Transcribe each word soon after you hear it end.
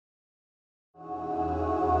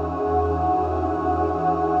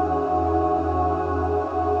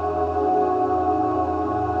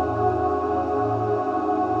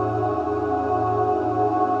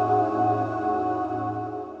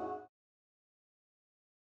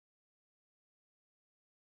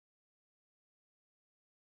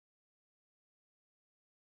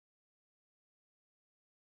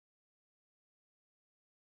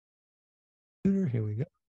Here we go.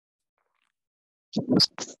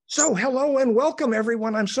 So hello and welcome,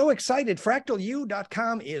 everyone. I'm so excited.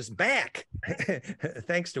 FractalU.com is back.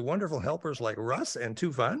 Thanks to wonderful helpers like Russ and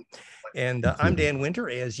Tufan. And I'm Dan Winter,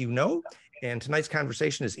 as you know. And tonight's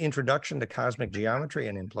conversation is Introduction to Cosmic Geometry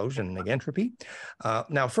and Implosion and Negentropy.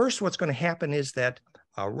 Now, first, what's going to happen is that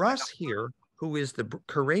Russ here, who is the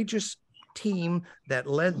courageous team that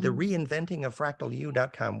led the reinventing of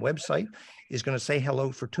FractalU.com website, is going to say hello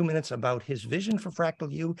for 2 minutes about his vision for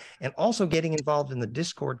FractalU and also getting involved in the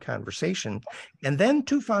Discord conversation. And then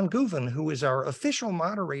Tufan Guven, who is our official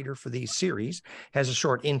moderator for these series, has a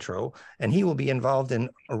short intro, and he will be involved in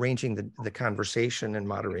arranging the conversation and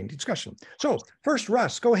moderating discussion. So first,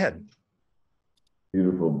 Russ, go ahead.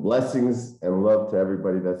 Beautiful. Blessings and love to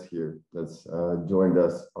everybody that's here, that's joined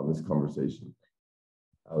us on this conversation.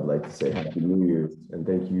 I would like to say Happy New Year and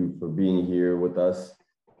thank you for being here with us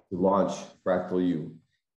to launch FractalU.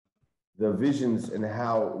 The visions and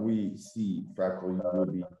how we see FractalU will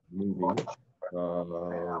be moving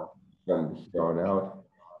from here on out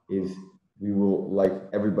is we will like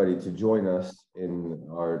everybody to join us in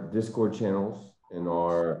our Discord channels, in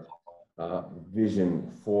our vision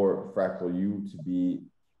for FractalU to be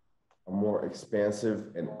a more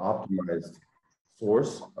expansive and optimized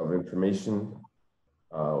source of information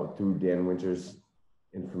through Dan Winter's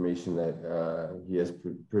information that he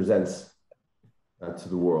presents to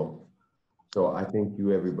the world. So I thank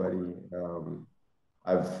you, everybody.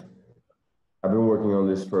 I've been working on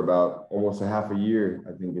this for about almost a half a year.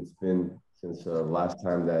 I think it's been since last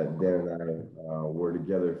time that Dan and I were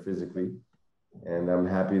together physically, and I'm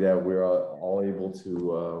happy that we're all able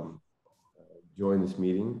to join this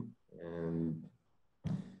meeting. And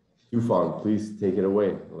Tufan, please take it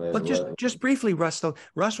away. But just briefly, Russ, though,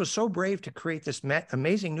 Russ was so brave to create this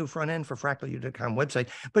amazing new front end for FractalU.com website,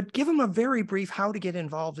 but give him a very brief how to get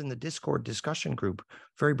involved in the Discord discussion group.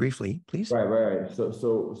 Very briefly, please. Right. So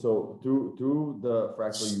through the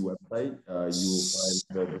FractalU website, you will find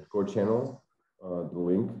the Discord channel, the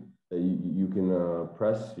link that you can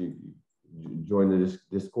press, you join the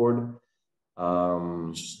Discord.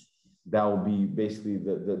 That will be basically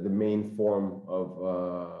the main form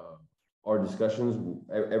of our discussions.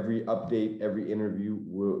 Every update, every interview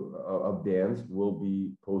of Dan's will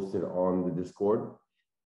be posted on the Discord.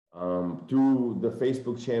 Through the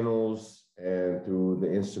Facebook channels and through the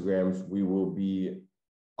Instagrams, we will be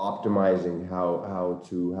optimizing how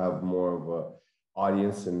to have more of a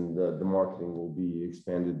audience, and the marketing will be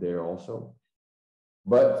expanded there also.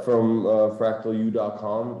 But from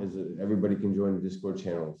FractalU.com, everybody can join the Discord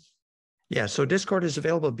channels. Yeah, so Discord is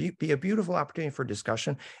available, be a beautiful opportunity for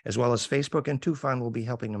discussion, as well as Facebook, and Tufan will be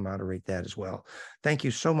helping to moderate that as well. Thank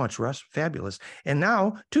you so much, Russ. Fabulous. And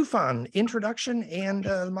now, Tufan, introduction and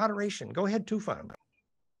moderation. Go ahead, Tufan. Thank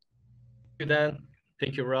you, Dan.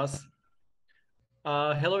 Thank you, Russ.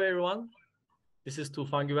 Hello, everyone. This is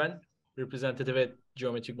Tufan Güven, representative at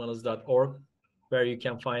geometricmodels.org, where you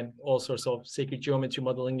can find all sorts of sacred geometry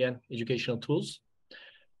modeling and educational tools.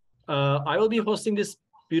 I will be hosting this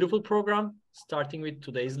beautiful program, starting with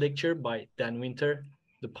today's lecture by Dan Winter,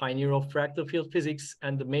 the pioneer of fractal field physics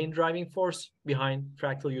and the main driving force behind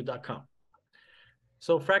FractalU.com.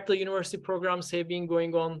 So Fractal University programs have been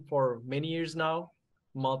going on for many years now.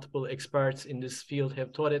 Multiple experts in this field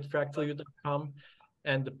have taught at FractalU.com,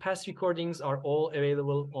 and the past recordings are all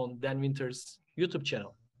available on Dan Winter's YouTube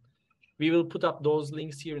channel. We will put up those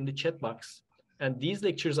links here in the chat box, and these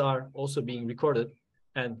lectures are also being recorded,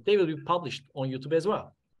 and they will be published on YouTube as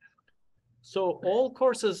well. So all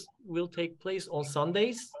courses will take place on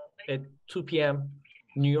Sundays at 2 p.m.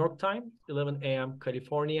 New York time, 11 a.m.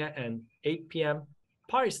 California, and 8 p.m.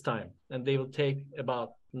 Paris time. And they will take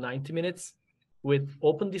about 90 minutes with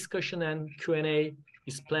open discussion, and Q&A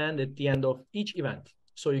is planned at the end of each event.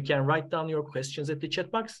 So you can write down your questions at the chat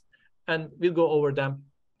box, and we'll go over them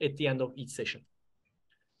at the end of each session.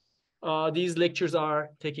 These lectures are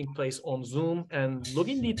taking place on Zoom, and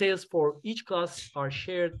login details for each class are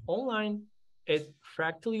shared online at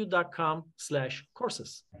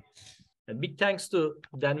FractalU.com/courses. And big thanks to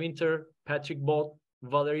Dan Winter, Patrick Bolt,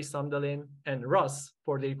 Valerie Samdalin, and Russ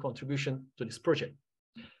for their contribution to this project.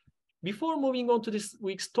 Before moving on to this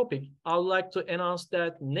week's topic, I would like to announce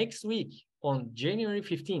that next week on January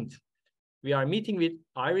 15th, we are meeting with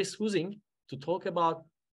Iris Husing to talk about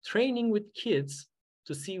training with kids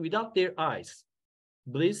to see without their eyes.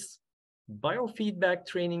 Bliss, biofeedback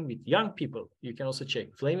training with young people. You can also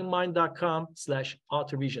check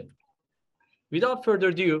flamingmind.com/outervision. Without further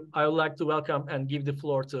ado, I would like to welcome and give the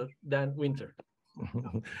floor to Dan Winter.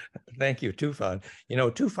 Thank you, Tufan. You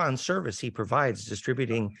know, Tufan's service he provides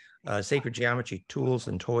distributing sacred geometry tools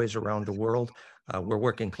and toys around the world. We're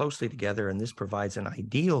working closely together, and this provides an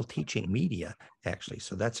ideal teaching media, actually.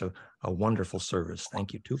 So that's a wonderful service.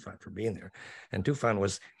 Thank you, Tufan, for being there. And Tufan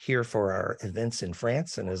was here for our events in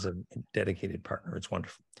France and is a dedicated partner. It's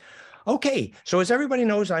wonderful. Okay, so as everybody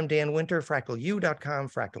knows, I'm Dan Winter, FractalU.com,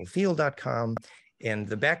 FractalField.com. And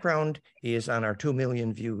the background is on our 2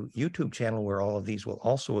 million view YouTube channel, where all of these will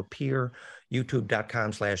also appear,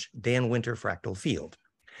 youtube.com/Dan Winter Fractal Field.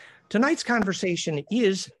 Tonight's conversation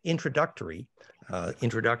is introductory,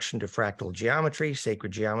 introduction to fractal geometry,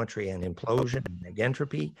 sacred geometry, and implosion and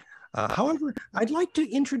negentropy. However, I'd like to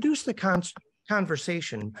introduce the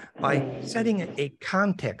conversation by setting a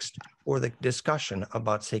context for the discussion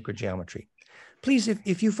about sacred geometry. Please,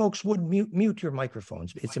 if you folks would mute your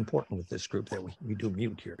microphones. It's important with this group that we do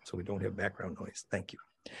mute here so we don't have background noise. Thank you.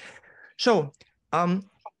 So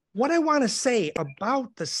what I want to say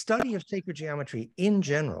about the study of sacred geometry in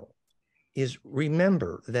general is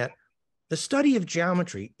remember that the study of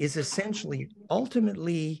geometry is essentially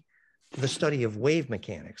ultimately the study of wave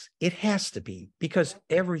mechanics. It has to be, because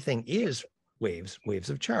everything is waves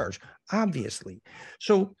of charge, obviously.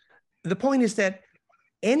 So the point is that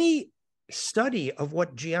any study of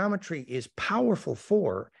what geometry is powerful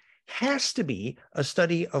for has to be a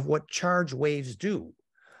study of what charge waves do.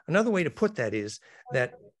 Another way to put that is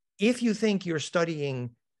that if you think you're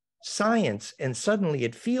studying science and suddenly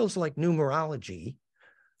it feels like numerology,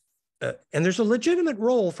 and there's a legitimate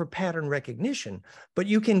role for pattern recognition, but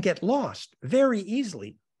you can get lost very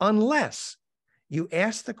easily unless you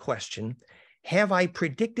ask the question, have I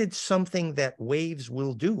predicted something that waves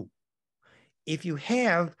will do? If you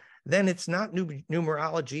have, then it's not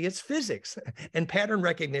numerology, it's physics. And pattern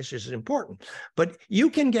recognition is important. But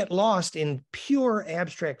you can get lost in pure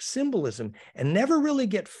abstract symbolism and never really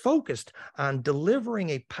get focused on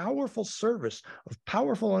delivering a powerful service of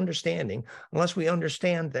powerful understanding unless we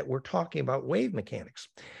understand that we're talking about wave mechanics.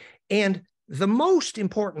 And the most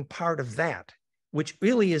important part of that, which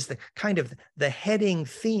really is the kind of the heading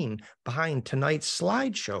theme behind tonight's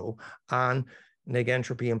slideshow on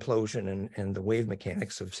negentropy, implosion, and the wave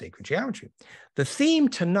mechanics of sacred geometry. The theme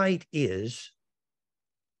tonight is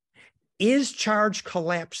charge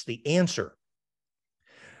collapse the answer?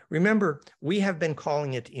 Remember, we have been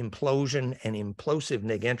calling it implosion and implosive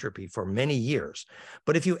negentropy for many years.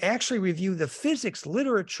 But if you actually review the physics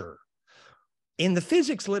literature, in the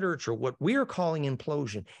physics literature, what we are calling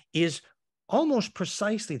implosion is almost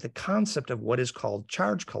precisely the concept of what is called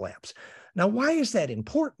charge collapse. Now, why is that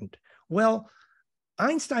important? Well,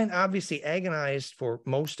 Einstein obviously agonized for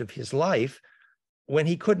most of his life when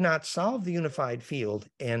he could not solve the unified field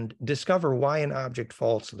and discover why an object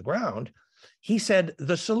falls to the ground. He said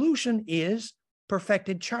the solution is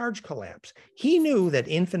perfected charge collapse. He knew that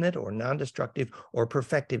infinite or non-destructive or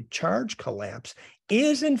perfected charge collapse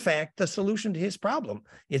is in fact the solution to his problem.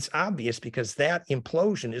 It's obvious because that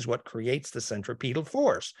implosion is what creates the centripetal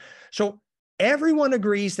force. So everyone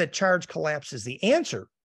agrees that charge collapse is the answer.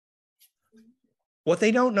 What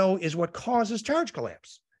they don't know is what causes charge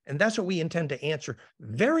collapse. And that's what we intend to answer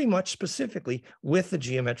very much specifically with the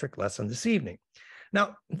geometric lesson this evening.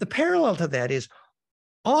 Now, the parallel to that is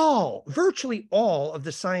virtually all of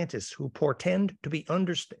the scientists who portend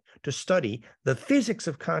to study the physics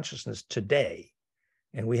of consciousness today,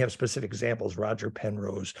 and we have specific examples, Roger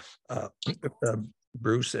Penrose,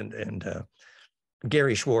 Bruce and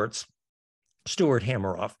Gary Schwartz, Stuart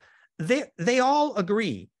Hameroff, they all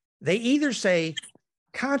agree. They either say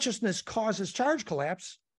consciousness causes charge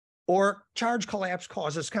collapse or charge collapse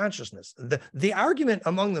causes consciousness. The argument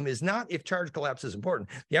among them is not if charge collapse is important.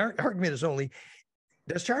 The argument is only,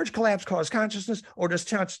 does charge collapse cause consciousness or does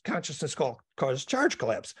consciousness cause charge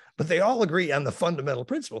collapse? But they all agree on the fundamental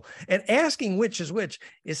principle. And asking which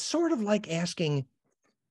is sort of like asking,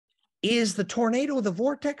 is the tornado the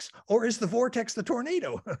vortex or is the vortex the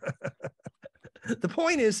tornado? The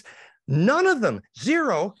point is, none of them,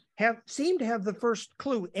 zero, seem to have the first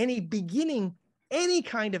clue, any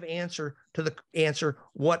kind of answer to the answer,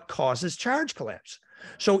 what causes charge collapse?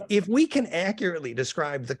 So if we can accurately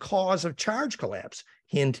describe the cause of charge collapse,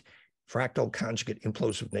 hint, fractal conjugate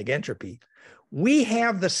implosive negentropy, we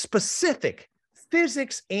have the specific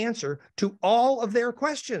physics answer to all of their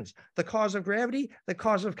questions, the cause of gravity, the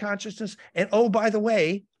cause of consciousness, and oh, by the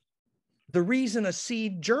way, the reason a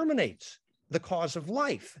seed germinates, the cause of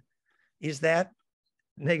life, is that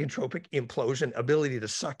negentropic implosion, ability to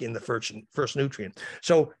suck in the first nutrient.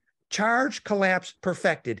 So charge collapse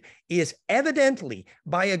perfected is evidently,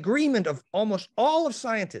 by agreement of almost all of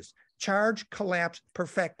scientists, charge collapse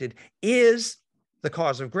perfected is the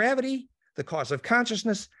cause of gravity, the cause of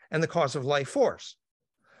consciousness, and the cause of life force.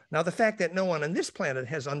 Now, the fact that no one on this planet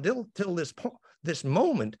has until this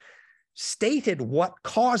moment stated what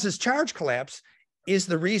causes charge collapse is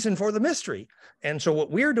the reason for the mystery. And so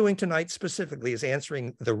what we're doing tonight specifically is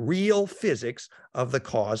answering the real physics of the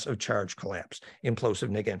cause of charge collapse, implosive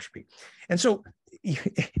negentropy. And so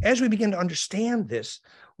as we begin to understand this,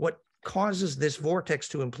 what causes this vortex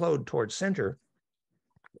to implode towards center,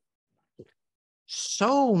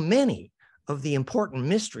 so many of the important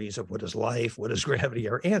mysteries of what is life, what is gravity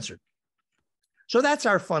are answered. So that's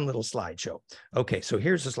our fun little slideshow. Okay, so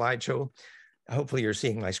here's the slideshow. Hopefully you're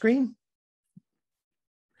seeing my screen.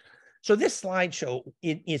 So this slideshow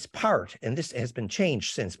is part, and this has been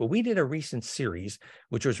changed since, but we did a recent series,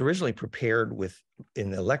 which was originally prepared in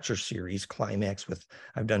the lecture series, Climax,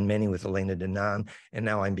 I've done many with Elena Danaan, and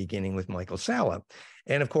now I'm beginning with Michael Sala.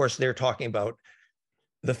 And of course, they're talking about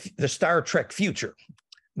the Star Trek future.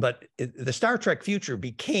 But the Star Trek future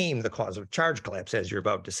became the cause of charge collapse, as you're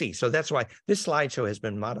about to see. So that's why this slideshow has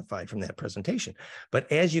been modified from that presentation.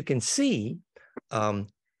 But as you can see,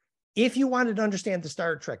 if you wanted to understand the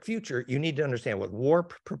Star Trek future, you need to understand what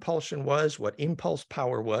warp propulsion was, what impulse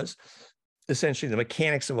power was, essentially the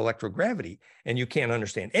mechanics of electrogravity. And you can't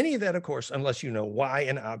understand any of that, of course, unless you know why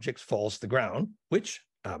an object falls to the ground, which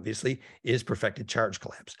obviously is perfected charge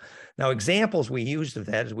collapse. Now, examples we used of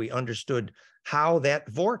that is we understood how that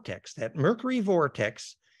vortex, that Mercury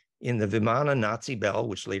vortex in the Vimana Nazi Bell,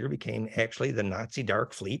 which later became actually the Nazi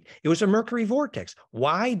Dark Fleet, it was a Mercury vortex.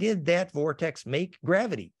 Why did that vortex make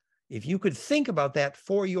gravity? If you could think about that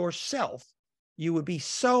for yourself, you would be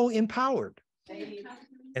so empowered.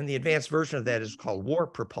 And the advanced version of that is called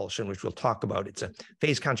warp propulsion, which we'll talk about. It's a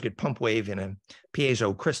phase conjugate pump wave in a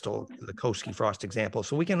piezo crystal, the Koski-Frost example.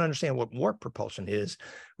 So we can understand what warp propulsion is.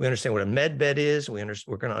 We understand what a med bed is. We're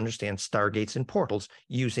going to understand stargates and portals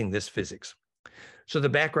using this physics. So the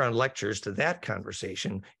background lectures to that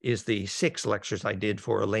conversation is the 6 lectures I did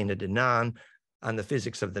for Elena Danaan on the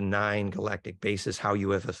physics of the 9 galactic bases, how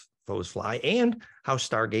UFOs fly, and how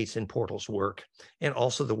stargates and portals work, and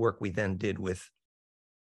also the work we then did with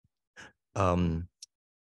on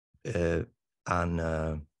the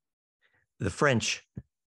French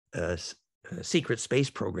secret space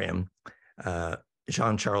program,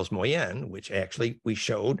 Jean-Charles Moyen, which actually we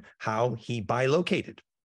showed how he bilocated.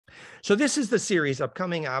 So this is the series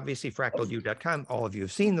upcoming, obviously, FractalU.com. All of you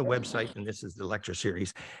have seen the website, and this is the lecture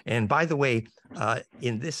series. And by the way,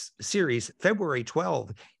 in this series, February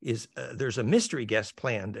 12 is there's a mystery guest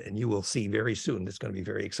planned, and you will see very soon. It's going to be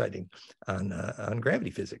very exciting on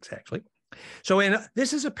gravity physics, actually. So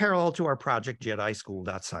this is a parallel to our project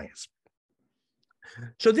JediSchool.science.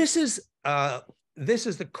 So this is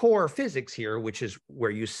the core physics here, which is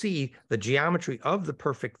where you see the geometry of the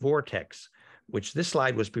perfect vortex, which this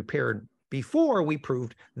slide was prepared before we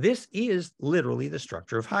proved this is literally the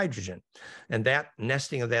structure of hydrogen. And that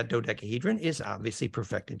nesting of that dodecahedron is obviously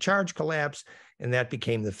perfected charge collapse, and that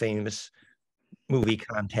became the famous movie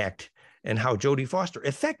Contact, and how Jodie Foster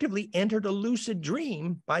effectively entered a lucid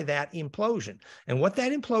dream by that implosion. And what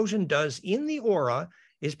that implosion does in the aura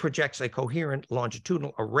is projects a coherent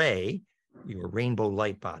longitudinal array, your rainbow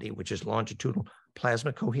light body, which is longitudinal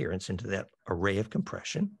plasma coherence, into that array of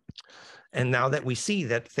compression. And now that we see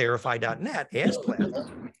that Therify.net as plasma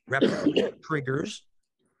triggers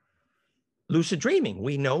lucid dreaming,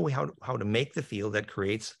 we know how to make the field that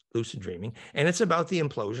creates lucid dreaming. And it's about the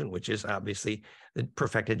implosion, which is obviously the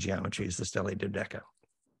perfected geometry is the stellate dodeca.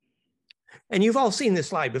 And you've all seen this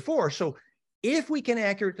slide before. So if we can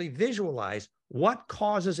accurately visualize what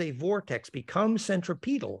causes a vortex become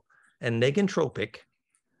centripetal and negentropic,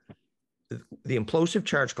 the implosive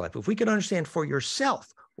charge collapse, if we could understand for yourself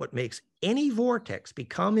what makes any vortex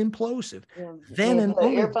become implosive, then and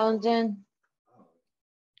put earphones in.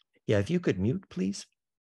 Yeah, if you could mute, please.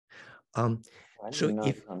 So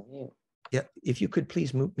if you could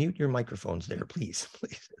please mute your microphones there, please.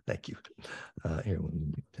 Thank you. Here, we'll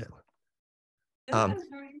mute that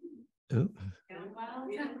one.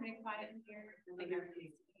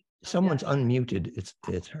 Someone's unmuted.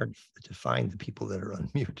 It's hard to find the people that are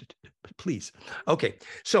unmuted, but please. Okay,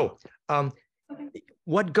 so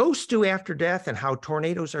what ghosts do after death and how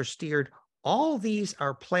tornadoes are steered, all these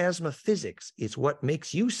are plasma physics. It's what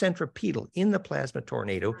makes you centripetal in the plasma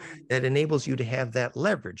tornado that enables you to have that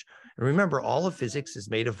leverage. And remember, all of physics is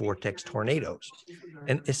made of vortex tornadoes.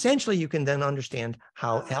 And essentially, you can then understand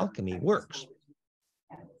how alchemy works.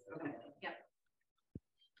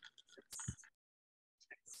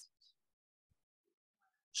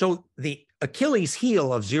 So the Achilles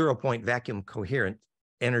heel of zero-point vacuum coherent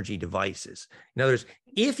energy devices. In other words,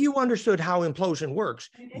 if you understood how implosion works,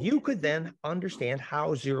 you could then understand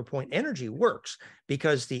how zero-point energy works,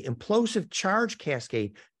 because the implosive charge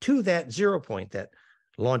cascade to that 0 point, that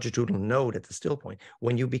longitudinal node at the still point,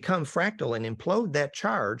 when you become fractal and implode that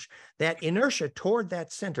charge, that inertia toward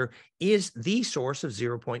that center is the source of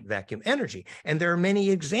 0-point vacuum energy. And there are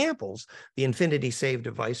many examples: the infinity save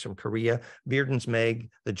device from Korea, Bearden's Meg,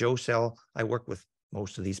 the Joe cell. I work with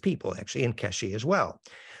most of these people, actually, in Keshe as well.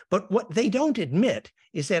 But what they don't admit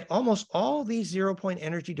is that almost all these 0-point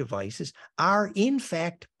energy devices are in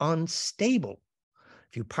fact unstable.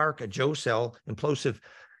 If you park a Joe cell implosive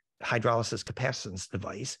hydrolysis capacitance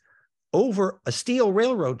device over a steel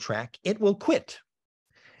railroad track, it will quit.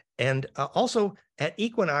 And also at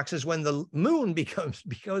equinoxes, when the moon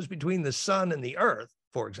goes between the sun and the earth,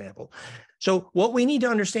 for example. So what we need to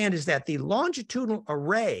understand is that the longitudinal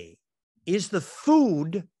array is the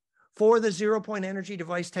food for the 0-point energy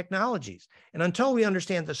device technologies. And until we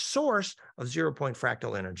understand the source of 0-point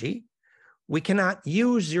fractal energy, we cannot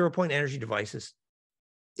use 0-point energy devices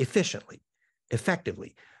efficiently,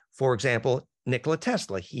 effectively. For example, Nikola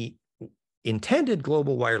Tesla, he intended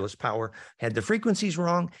global wireless power, had the frequencies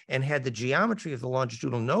wrong, and had the geometry of the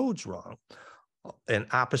longitudinal nodes wrong. And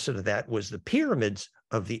opposite of that was the pyramids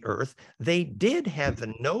of the Earth. They did have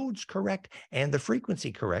the nodes correct and the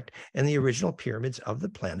frequency correct, and the original pyramids of the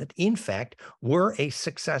planet, in fact, were a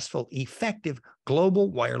successful, effective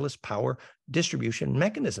global wireless power distribution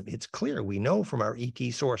mechanism. It's clear. We know from our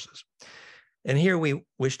ET sources. And here we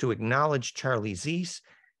wish to acknowledge Charlie Zeiss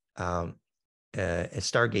at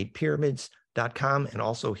StargatePyramids.com, and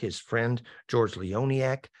also his friend George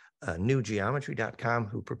Leoniak, newgeometry.com,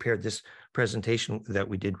 who prepared this presentation that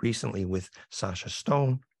we did recently with Sasha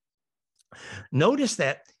Stone. Notice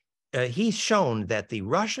that he's shown that the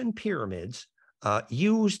Russian pyramids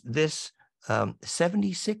used this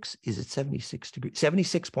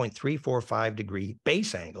 76.345 degree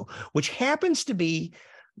base angle, which happens to be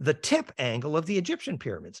the tip angle of the Egyptian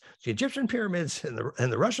pyramids. The Egyptian pyramids and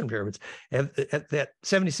the Russian pyramids have at that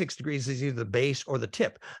 76 degrees is either the base or the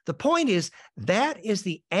tip. The point is that is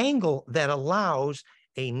the angle that allows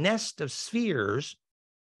a nest of spheres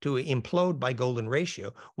to implode by golden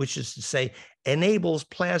ratio, which is to say enables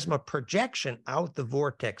plasma projection out the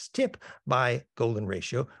vortex tip by golden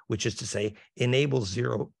ratio, which is to say enables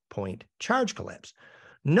 0-point charge collapse.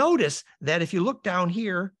 Notice that if you look down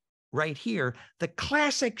here, right here, the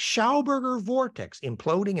classic Schauberger vortex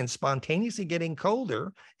imploding and spontaneously getting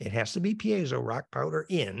colder, it has to be piezo rock powder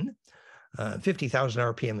in, 50,000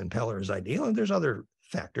 RPM impeller is ideal, and there's other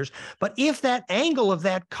factors. But if that angle of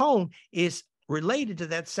that cone is related to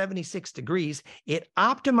that 76 degrees, it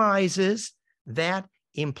optimizes that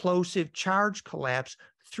implosive charge collapse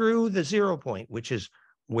through the 0 point, which is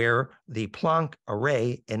where the Planck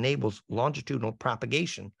array enables longitudinal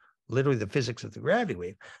propagation, literally the physics of the gravity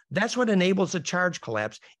wave. That's what enables a charge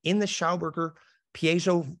collapse in the Schauberger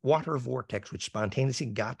piezo water vortex, which spontaneously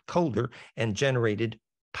got colder and generated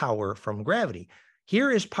power from gravity. Here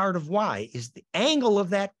is part of why, is the angle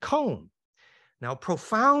of that cone. Now,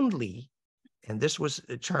 profoundly, and this was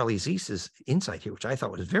Charlie Zeiss's insight here, which I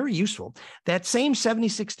thought was very useful, that same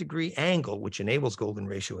 76-degree angle, which enables golden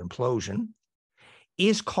ratio implosion,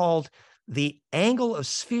 is called the angle of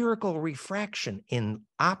spherical refraction in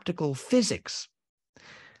optical physics.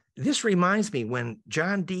 This reminds me when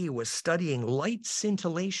John Dee was studying light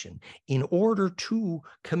scintillation in order to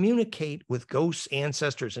communicate with ghosts,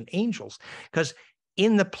 ancestors, and angels, because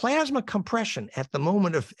in the plasma compression at the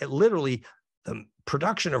moment of literally the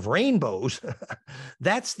production of rainbows,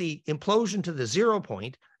 that's the implosion to the 0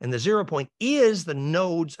 point, and the 0 point is the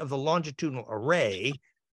nodes of the longitudinal array,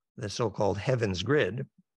 the so-called heavens grid.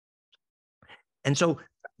 And so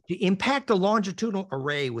to impact the longitudinal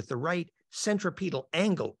array with the right centripetal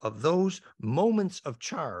angle of those moments of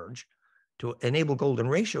charge to enable golden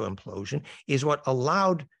ratio implosion is what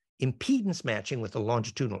allowed impedance matching with the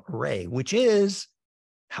longitudinal array, which is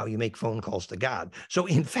how you make phone calls to God. So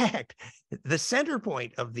in fact, the center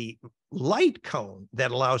point of the light cone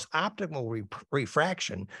that allows optimal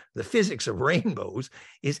refraction, the physics of rainbows,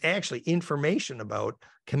 is actually information about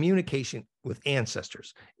communication with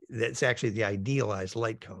ancestors. That's actually the idealized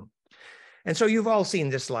light cone. And so you've all seen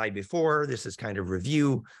this slide before. This is kind of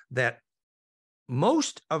review that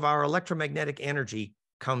most of our electromagnetic energy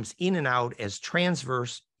comes in and out as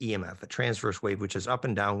transverse EMF, a transverse wave, which is up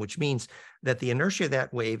and down, which means that the inertia of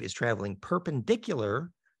that wave is traveling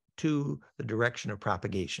perpendicular to the direction of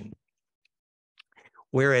propagation.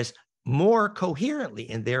 Whereas more coherently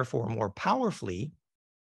and therefore more powerfully,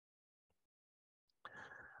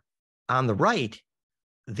 on the right,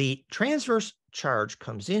 the transverse charge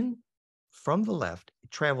comes in from the left,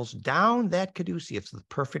 it travels down that caduceus, the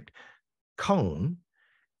perfect cone,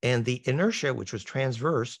 and the inertia, which was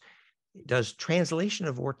transverse, does translation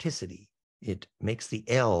of vorticity. It makes the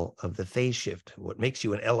L of the phase shift, what makes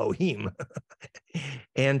you an Elohim.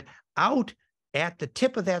 And out at the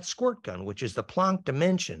tip of that squirt gun, which is the Planck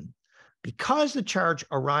dimension, because the charge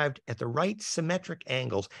arrived at the right symmetric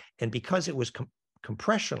angles, and because it was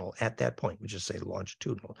compressional at that point, which is say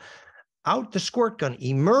longitudinal, out the squirt gun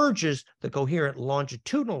emerges the coherent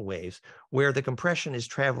longitudinal waves where the compression is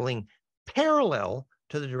traveling parallel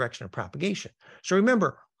to the direction of propagation. So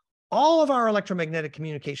remember, all of our electromagnetic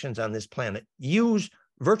communications on this planet use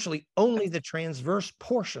virtually only the transverse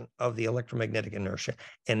portion of the electromagnetic inertia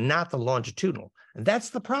and not the longitudinal. And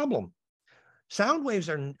that's the problem. Sound waves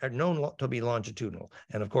are known to be longitudinal.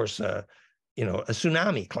 And of course, you know, a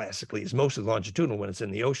tsunami classically is mostly longitudinal when it's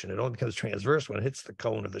in the ocean. It only becomes transverse when it hits the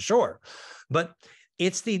cone of the shore. But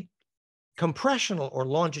it's the compressional or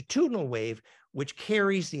longitudinal wave which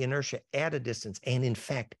carries the inertia at a distance and in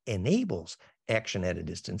fact enables action at a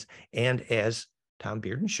distance. And as Tom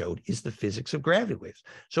Bearden showed, is the physics of gravity waves.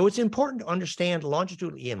 So it's important to understand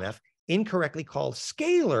longitudinal EMF, incorrectly called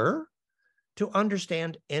scalar, to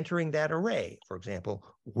understand entering that array. For example,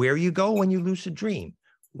 where you go when you lucid dream,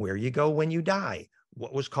 where you go when you die,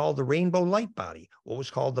 what was called the rainbow light body, what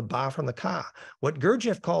was called the Ba from the Ka, what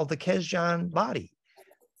Gurdjieff called the Kesjan body.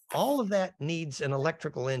 All of that needs an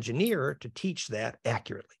electrical engineer to teach that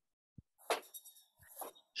accurately.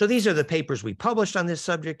 So these are the papers we published on this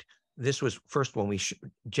subject. This was first when we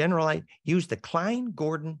used the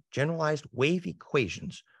Klein-Gordon generalized wave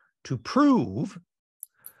equations to prove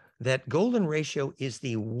that golden ratio is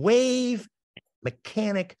the wave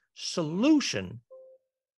mechanic solution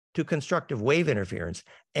to constructive wave interference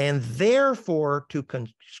and therefore to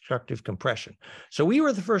constructive compression. So we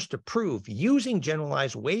were the first to prove using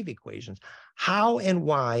generalized wave equations how and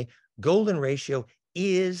why golden ratio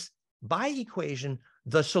is by equation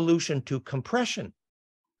the solution to compression.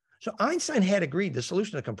 So Einstein had agreed the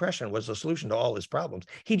solution to compression was the solution to all his problems.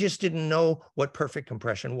 He just didn't know what perfect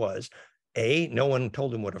compression was. No one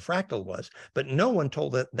told him what a fractal was, but no one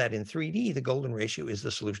told that in 3D, the golden ratio is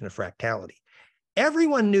the solution to fractality.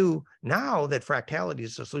 Everyone knew now that fractality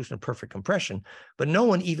is the solution to perfect compression, but no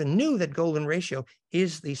one even knew that golden ratio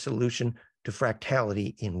is the solution to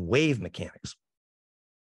fractality in wave mechanics.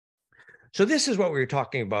 So this is what we were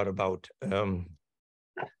talking about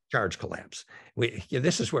charge collapse.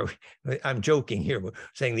 This is where I'm joking here,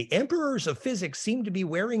 saying the emperors of physics seem to be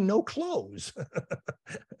wearing no clothes.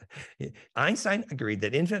 Einstein agreed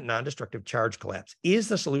that infinite non-destructive charge collapse is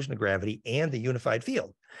the solution to gravity and the unified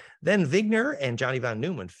field. Then Wigner and Johnny von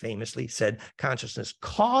Neumann famously said consciousness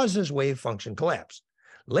causes wave function collapse.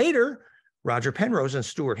 Later, Roger Penrose and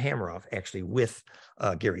Stuart Hameroff, actually with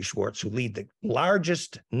Gary Schwartz, who lead the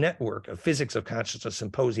largest network of physics of consciousness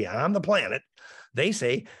symposia on the planet, they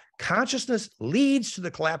say consciousness leads to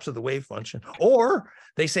the collapse of the wave function, or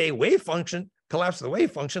they say wave function, collapse of the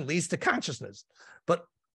wave function leads to consciousness. But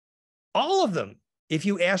all of them, if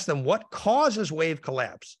you ask them what causes wave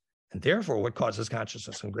collapse, and therefore what causes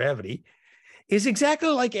consciousness and gravity, is exactly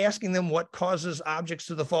like asking them what causes objects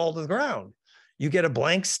to fall to the ground. You get a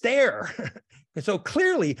blank stare. And so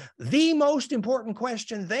clearly, the most important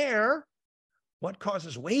question there, what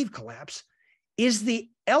causes wave collapse, is the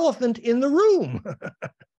elephant in the room.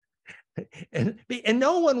 and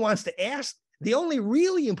no one wants to ask. The only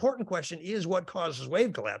really important question is what causes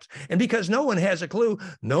wave collapse. And because no one has a clue,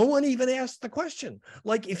 no one even asked the question.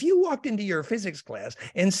 Like if you walked into your physics class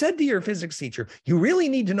and said to your physics teacher, you really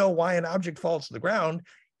need to know why an object falls to the ground,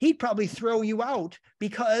 he'd probably throw you out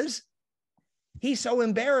because he's so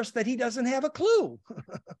embarrassed that he doesn't have a clue.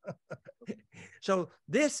 So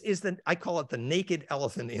this is I call it the naked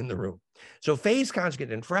elephant in the room. So phase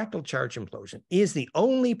conjugate and fractal charge implosion is the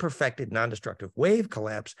only perfected non-destructive wave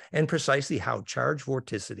collapse and precisely how charge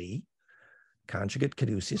vorticity, conjugate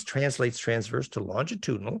caduceus, translates transverse to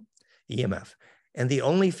longitudinal EMF, and the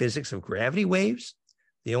only physics of gravity waves,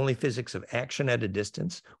 the only physics of action at a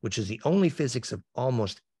distance, which is the only physics of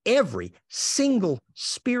almost every single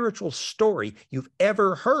spiritual story you've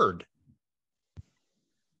ever heard,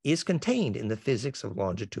 is contained in the physics of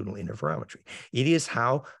longitudinal interferometry. It is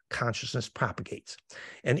how consciousness propagates.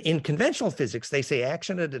 And in conventional physics, they say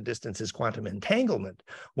action at a distance is quantum entanglement.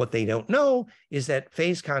 What they don't know is that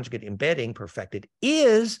phase conjugate embedding perfected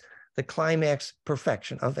is the climax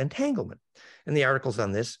perfection of entanglement. And the articles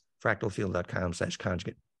on this,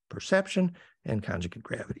 fractalfield.com/conjugate perception and conjugate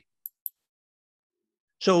gravity.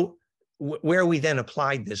 So where we then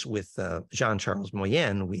applied this with Jean-Charles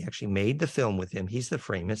Moyen, we actually made the film with him. He's the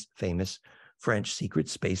famous French secret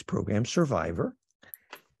space program survivor.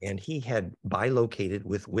 And he had bilocated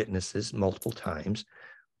with witnesses multiple times.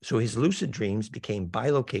 So his lucid dreams became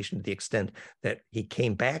bilocation to the extent that he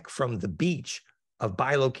came back from the beach of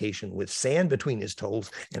bilocation with sand between his toes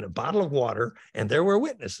and a bottle of water. And there were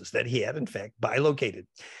witnesses that he had, in fact, bilocated.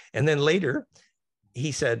 And then later,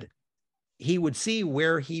 he said he would see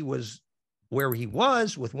where he was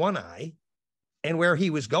with one eye and where he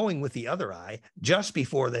was going with the other eye just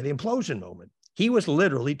before that implosion moment. He was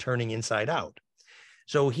literally turning inside out.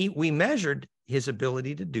 So we measured his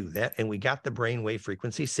ability to do that, and we got the brainwave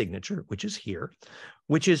frequency signature, which is here,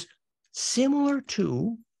 which is similar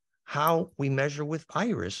to how we measure with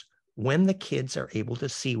iris when the kids are able to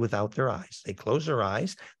see without their eyes. They close their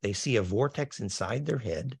eyes, they see a vortex inside their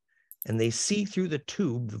head, and they see through the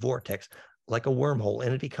tube, the vortex, like a wormhole,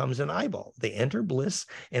 and it becomes an eyeball. They enter bliss,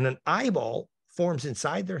 and an eyeball forms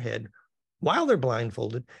inside their head while they're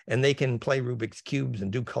blindfolded, and they can play Rubik's Cubes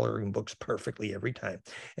and do coloring books perfectly every time.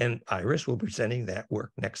 And Iris will be presenting that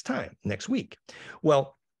work next week.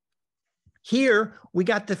 Well, here we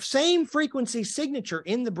got the same frequency signature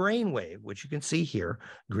in the brainwave, which you can see here,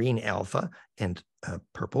 green alpha and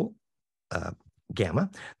purple gamma.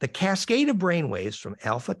 The cascade of brainwaves from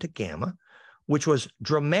alpha to gamma, which was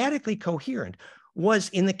dramatically coherent, was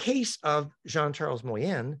in the case of Jean-Charles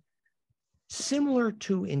Moyen, similar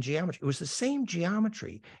to in geometry. It was the same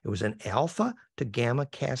geometry. It was an alpha to gamma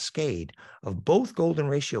cascade of both golden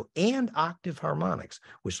ratio and octave harmonics,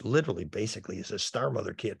 which literally basically is a star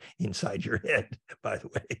mother kit inside your head, by the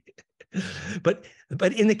way.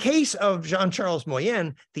 But in the case of Jean-Charles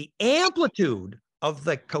Moyen, the amplitude of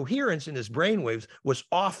the coherence in his brainwaves was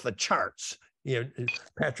off the charts.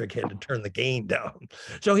 Patrick had to turn the gain down.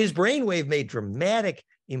 So his brainwave made dramatic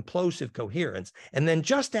implosive coherence. And then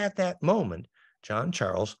just at that moment, John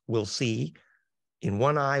Charles will see in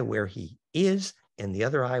one eye where he is and the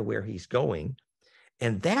other eye where he's going.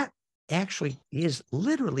 And that actually is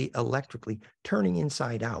literally electrically turning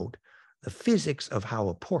inside out the physics of how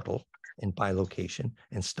a portal and bilocation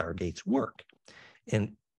and stargates work.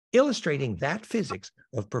 And illustrating that physics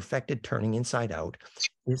of perfected turning inside out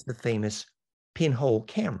is the famous pinhole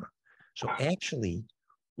camera. So actually,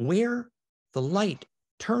 where the light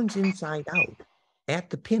turns inside out at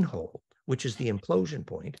the pinhole, which is the implosion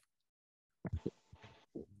point,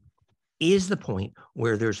 is the point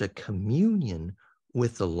where there's a communion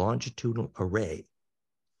with the longitudinal array.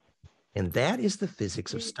 And that is the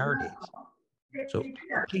physics of stargates. So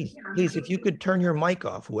please, if you could turn your mic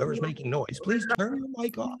off, whoever's making noise, please turn your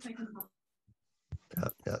mic off.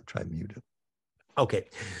 Try mute it. Okay,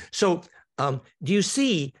 so do you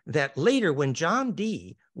see that later when John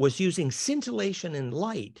Dee was using scintillation and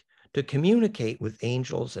light to communicate with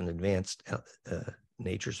angels and advanced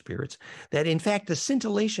nature spirits, that in fact the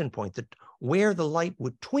scintillation point, where the light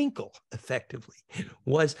would twinkle effectively,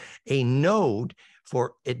 was a node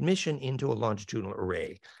for admission into a longitudinal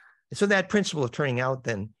array. So that principle of turning out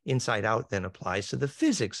then inside out then applies to the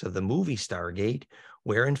physics of the movie Stargate,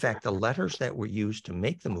 where in fact the letters that were used to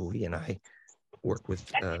make the movie, and I worked with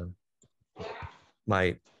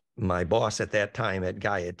my boss at that time at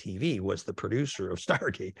Gaia TV was the producer of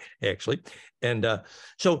Stargate, actually. And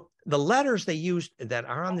so the letters they used that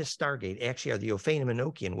are on this Stargate actually are the Ophanim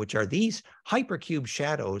Enochian, which are these hypercube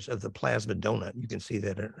shadows of the plasma donut. You can see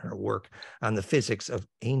that in our work on the physics of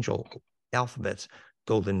angel alphabets,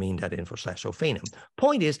 goldenmean.info/Ophanim.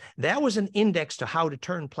 Point is, that was an index to how to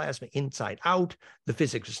turn plasma inside out, the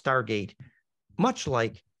physics of Stargate, much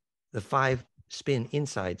like the 5-spin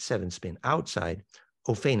inside, 7-spin outside,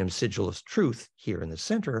 Ophanim sigil of truth here in the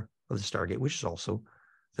center of the Stargate, which is also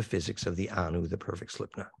the physics of the Anu, the perfect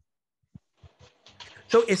slipknot.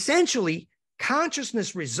 So essentially,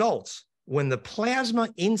 consciousness results when the plasma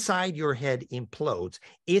inside your head implodes.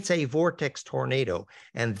 It's a vortex tornado.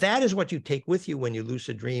 And that is what you take with you when you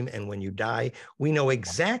lucid dream and when you die. We know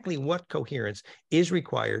exactly what coherence is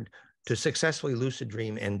required to successfully lucid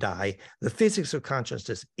dream and die. The physics of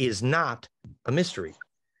consciousness is not a mystery.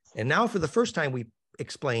 And now for the first time, we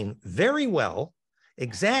explain very well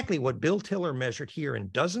exactly what Bill Tiller measured here in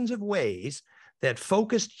dozens of ways, that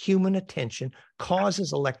focused human attention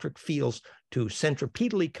causes electric fields to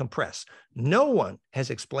centripetally compress. No one has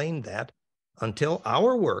explained that until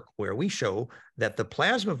our work, where we show that the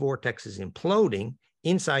plasma vortex is imploding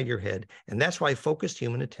inside your head, and that's why focused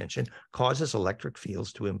human attention causes electric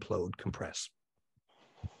fields to implode, compress.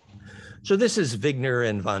 So this is Wigner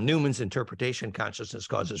and von Neumann's interpretation. Consciousness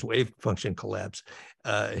causes wave function collapse.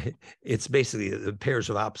 It's basically the pairs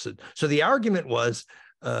of opposite. So the argument was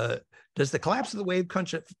Does the collapse of the wave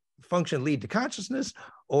function lead to consciousness,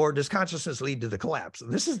 or does consciousness lead to the collapse?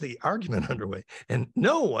 This is the argument underway, and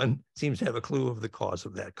no one seems to have a clue of the cause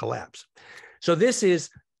of that collapse. So this is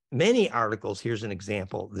many articles. Here's an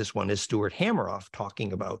example. This one is Stuart Hameroff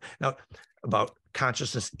talking about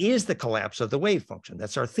consciousness is the collapse of the wave function.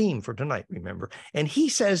 That's our theme for tonight, remember? And he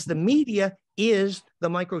says the media is the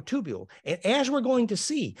microtubule. And as we're going to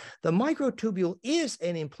see, the microtubule is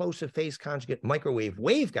an implosive phase conjugate microwave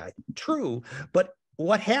waveguide. True, but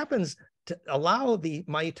what happens to allow the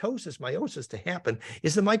meiosis to happen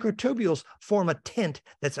is the microtubules form a tent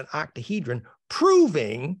that's an octahedron,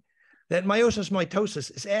 proving that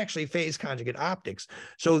mitosis is actually phase conjugate optics.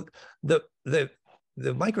 So the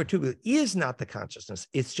microtubule is not the consciousness.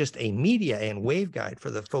 It's just a media and waveguide for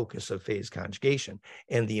the focus of phase conjugation.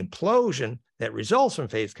 And the implosion that results from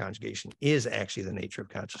phase conjugation is actually the nature of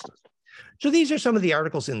consciousness. So these are some of the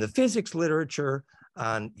articles in the physics literature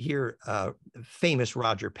on here. Famous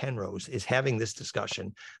Roger Penrose is having this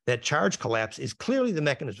discussion that charge collapse is clearly the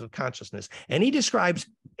mechanism of consciousness. And he describes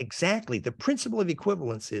exactly the principle of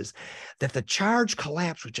equivalence is that the charge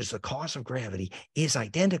collapse, which is the cause of gravity, is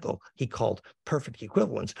identical, he called perfect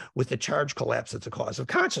equivalence, with the charge collapse that's the cause of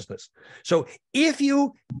consciousness. So if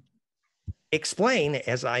you explain,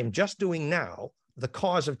 as I'm just doing now, the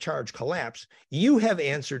cause of charge collapse, you have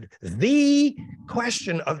answered the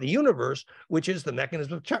question of the universe, which is the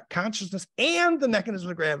mechanism of consciousness and the mechanism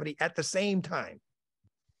of gravity at the same time.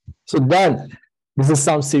 So Dan, this is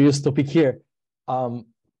some serious topic here. So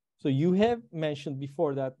you have mentioned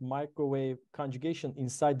before that microwave conjugation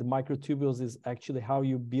inside the microtubules is actually how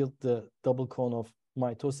you build the double cone of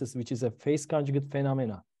mitosis, which is a phase conjugate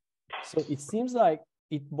phenomena. So it seems like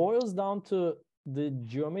it boils down to the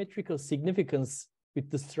geometrical significance with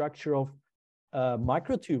the structure of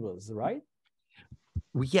microtubules, right?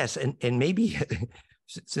 Yes, and maybe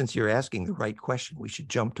since you're asking the right question, we should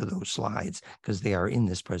jump to those slides because they are in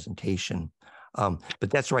this presentation. But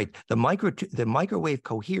that's right. The microwave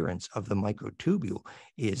coherence of the microtubule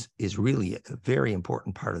is really a very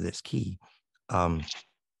important part of this key. And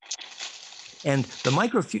the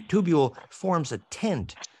microtubule forms a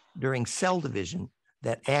tent during cell division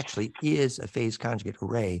that actually is a phase conjugate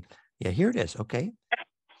array. Yeah, here it is. Okay.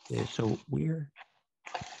 So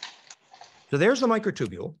there's the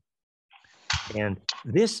microtubule. And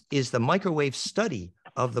this is the microwave study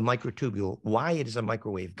of the microtubule, why it is a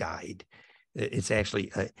microwave guide. It's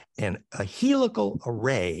actually a helical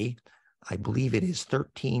array. I believe it is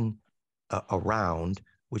 13 around,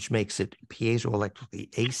 which makes it piezoelectrically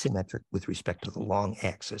asymmetric with respect to the long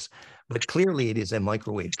axis. But clearly it is a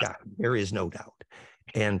microwave guide. There is no doubt.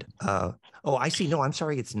 And, oh, I see. No, I'm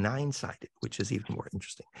sorry. It's 9-sided, which is even more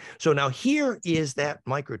interesting. So now here is that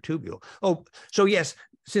microtubule. Oh, so yes,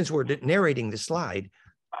 since we're narrating this slide,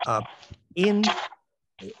 we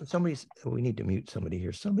need to mute somebody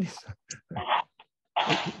here.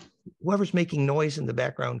 Whoever's making noise in the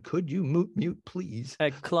background, could you mute, please?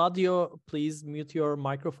 Claudio, please mute your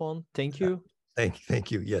microphone. Thank you.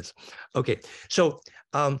 Thank you. Yes. Okay. So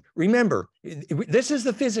remember, this is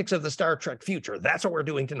the physics of the Star Trek future. That's what we're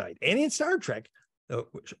doing tonight. And in Star Trek,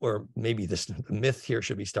 or maybe the myth here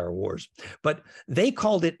should be Star Wars, but they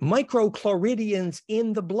called it microchloridians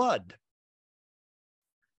in the blood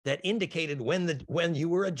that indicated when you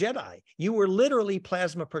were a Jedi. You were literally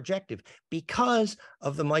plasma projective because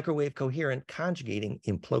of the microwave coherent conjugating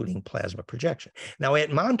imploding plasma projection. Now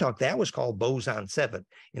at Montauk, that was called boson 7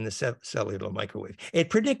 in the cellular microwave. It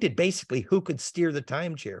predicted basically who could steer the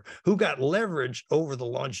time chair, who got leverage over the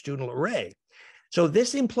longitudinal array. So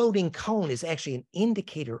this imploding cone is actually an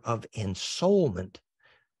indicator of ensoulment.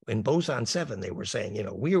 In boson 7, they were saying,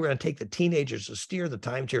 we are going to take the teenagers to steer the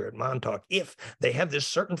time chair at Montauk if they have this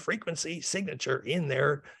certain frequency signature in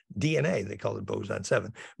their DNA. They call it boson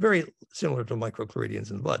 7, very similar to microchloridians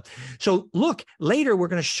in the blood. So look, later we're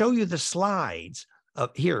going to show you the slides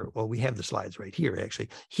up here. Well, we have the slides right here, actually.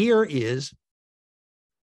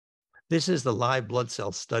 This is the live blood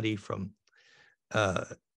cell study from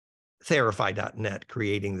Therify.net,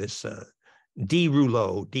 creating this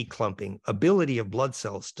de-rouleau, declumping ability of blood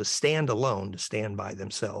cells to stand alone, to stand by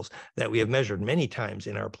themselves, that we have measured many times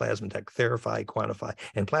in our Plasmatech Therify, Quantify,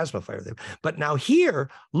 and Plasmafire. But now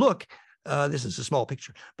here, look, this is a small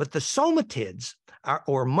picture, but the somatids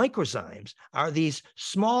or microzymes are these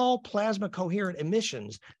small plasma coherent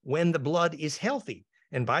emissions when the blood is healthy.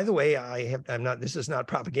 And by the way, this is not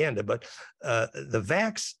propaganda, but the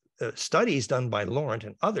VAX studies done by Laurent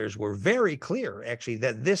and others were very clear, actually,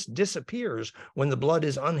 that this disappears when the blood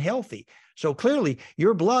is unhealthy. So clearly,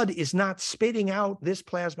 your blood is not spitting out this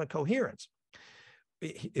plasma coherence.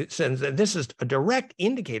 it says that this is a direct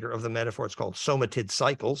indicator of the metaphor. It's called somatid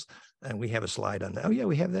cycles. And we have a slide on that. Oh, yeah,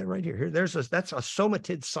 we have that right here. That's a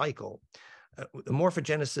somatid cycle. The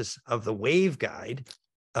morphogenesis of the waveguide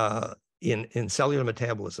in cellular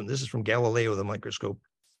metabolism. This is from Galileo, the microscope.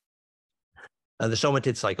 The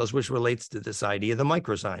somatid cycles, which relates to this idea of the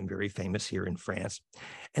microzyme, very famous here in France.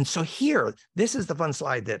 And so here, this is the fun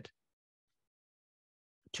slide that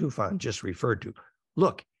Tufan just referred to.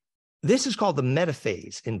 Look, this is called the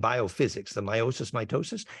metaphase in biophysics, the meiosis,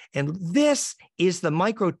 mitosis. And this is the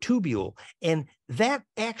microtubule. And that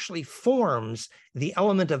actually forms the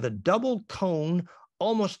element of a double cone,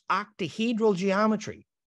 almost octahedral geometry.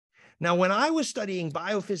 Now, when I was studying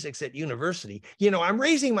biophysics at university, I'm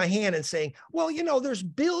raising my hand and saying, well, there's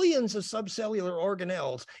billions of subcellular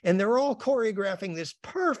organelles, and they're all choreographing this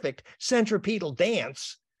perfect centripetal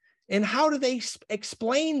dance. And how do they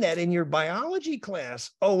explain that in your biology class?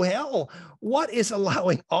 Oh, hell, what is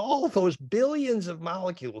allowing all those billions of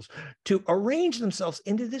molecules to arrange themselves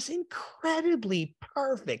into this incredibly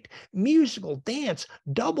perfect musical dance,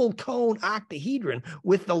 double cone octahedron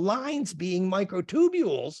with the lines being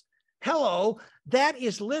microtubules? Hello, that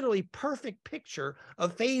is literally perfect picture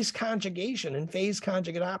of phase conjugation and phase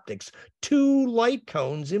conjugate optics, two light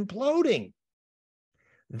cones imploding.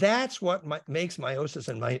 That's what makes meiosis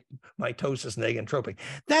and mitosis negentropic.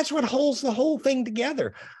 That's what holds the whole thing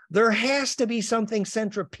together. There has to be something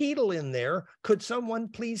centripetal in there. Could someone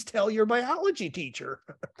please tell your biology teacher?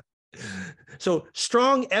 So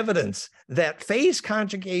strong evidence that phase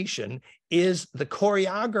conjugation is the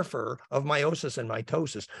choreographer of meiosis and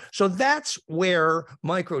mitosis. So that's where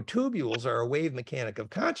microtubules are a wave mechanic of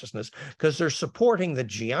consciousness, because they're supporting the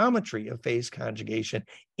geometry of phase conjugation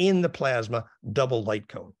in the plasma double light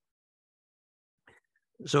cone.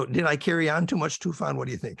 So did I carry on too much, Tufan? What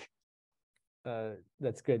do you think?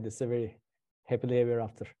 That's good. That's a very happily ever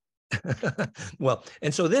after. Well,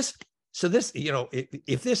 and so this,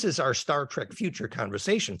 if this is our Star Trek future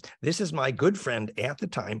conversation, this is my good friend at the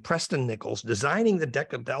time, Preston Nichols, designing the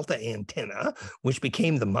Deca Delta antenna, which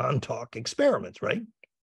became the Montauk experiments, right?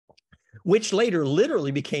 Which later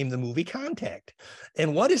literally became the movie Contact.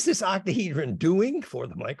 And what is this octahedron doing for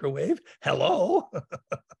the microwave? Hello?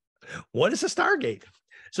 What is a Stargate?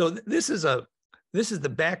 So this is the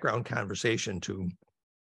background conversation to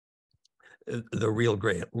the real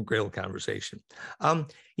grail conversation.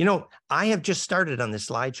 I have just started on this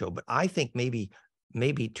slideshow, but I think maybe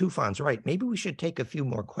Tufan's right. Maybe we should take a few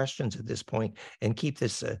more questions at this point and keep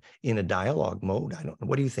this in a dialogue mode. I don't know.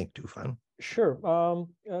 What do you think, Tufan? Sure.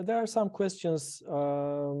 There are some questions.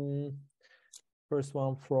 First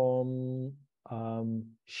one from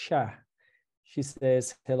Shah. She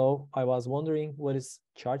says, hello, I was wondering, what is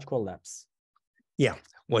charge collapse? Yeah,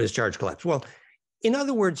 what is charge collapse? Well, in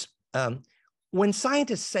other words, when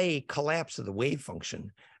scientists say collapse of the wave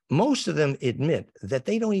function, most of them admit that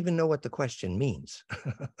they don't even know what the question means.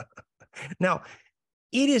 Now,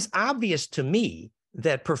 it is obvious to me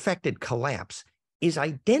that perfected collapse is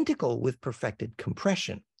identical with perfected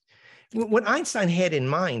compression. What Einstein had in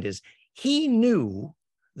mind is he knew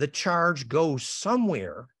the charge goes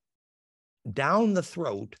somewhere down the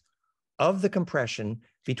throat of the compression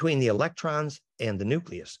between the electrons and the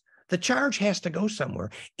nucleus. The charge has to go somewhere,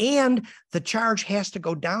 and the charge has to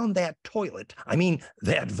go down that toilet. I mean,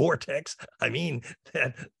 that vortex. I mean,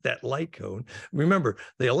 that light cone. Remember,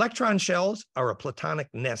 the electron shells are a platonic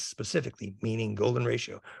nest specifically, meaning golden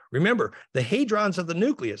ratio. Remember, the hadrons of the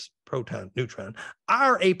nucleus, proton, neutron,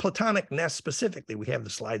 are a platonic nest specifically. We have the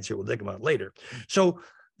slides here. We'll dig them out later. So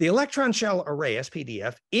the electron shell array,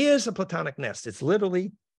 SPDF, is a platonic nest. It's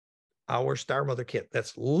literally our star mother kit.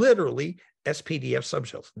 That's literally SPDF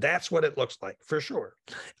subshells. That's what it looks like, for sure.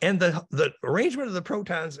 And the arrangement of the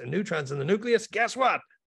protons and neutrons in the nucleus, guess what?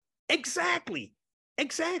 Exactly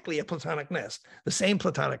a platonic nest. The same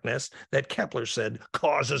platonic nest that Kepler said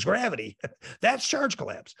causes gravity. That's charge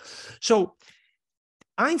collapse. So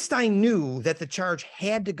Einstein knew that the charge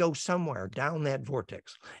had to go somewhere down that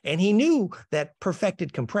vortex. And he knew that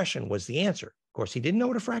perfected compression was the answer. Of course, he didn't know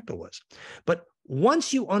what a fractal was. But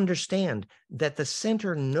once you understand that the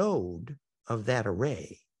center node of that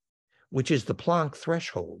array, which is the Planck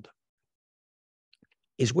threshold,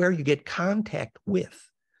 is where you get contact with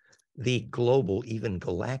the global, even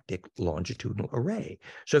galactic longitudinal array.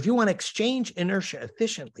 So if you want to exchange inertia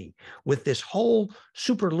efficiently with this whole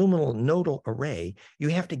superluminal nodal array, you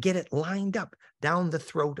have to get it lined up down the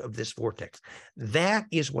throat of this vortex. That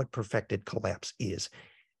is what perfected collapse is.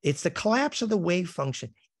 It's the collapse of the wave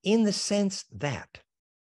function in the sense that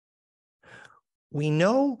we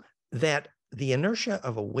know that the inertia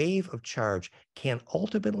of a wave of charge can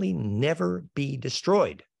ultimately never be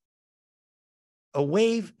destroyed. A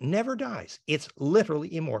wave never dies. It's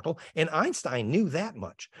literally immortal. And Einstein knew that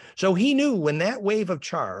much. So he knew when that wave of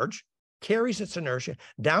charge carries its inertia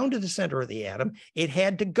down to the center of the atom, it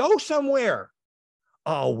had to go somewhere.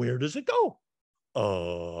 Oh, where does it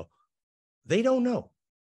go? They don't know.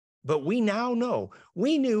 But we now know.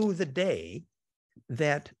 We knew the day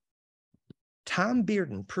that Tom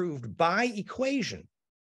Bearden proved by equation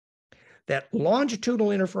that longitudinal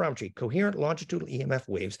interferometry, coherent longitudinal EMF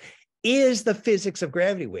waves, is the physics of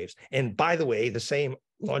gravity waves. And by the way, the same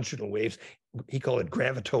longitudinal waves, he called it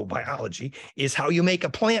gravitobiology, is how you make a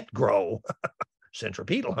plant grow.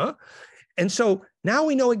 Centripetal, huh? And so now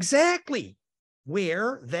we know exactly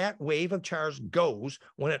where that wave of charge goes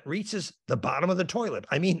when it reaches the bottom of the toilet.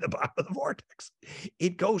 I mean, the bottom of the vortex.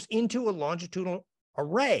 It goes into a longitudinal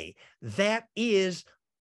array. That is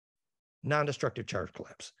non-destructive charge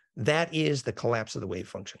collapse. That is the collapse of the wave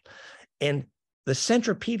function. And the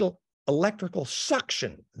centripetal electrical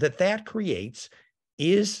suction that creates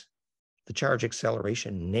is the charge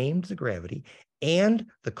acceleration named the gravity and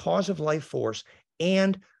the cause of life force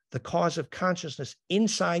and the cause of consciousness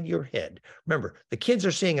inside your head. Remember, the kids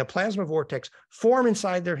are seeing a plasma vortex form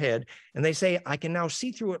inside their head, and they say, I can now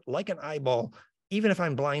see through it like an eyeball, even if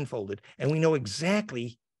I'm blindfolded. And we know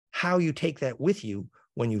exactly how you take that with you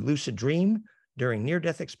when you lucid dream, during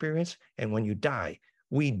near-death experience, and when you die.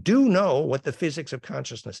 We do know what the physics of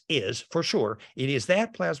consciousness is, for sure. It is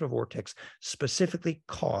that plasma vortex specifically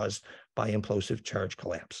caused by implosive charge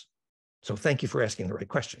collapse. So thank you for asking the right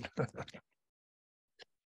question.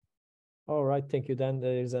 All right, thank you. Then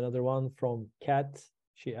there is another one from Kat.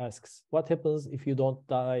 She asks, what happens if you don't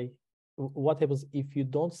die? What happens if you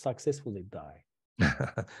don't successfully die?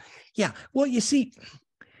 Yeah, well, you see,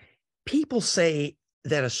 people say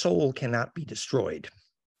that a soul cannot be destroyed.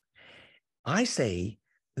 I say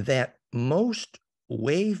that most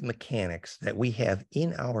wave mechanics that we have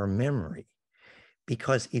in our memory,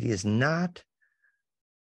 because it is not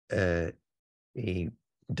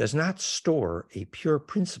does not store a pure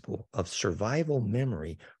principle of survival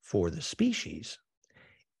memory for the species,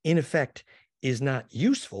 in effect, is not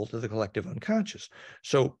useful to the collective unconscious.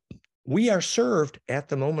 So we are served at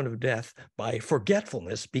the moment of death by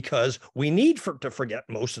forgetfulness because we need to forget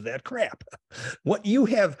most of that crap. What you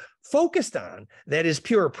have focused on that is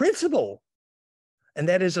pure principle and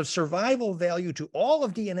that is of survival value to all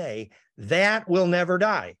of DNA, that will never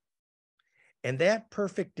die. And that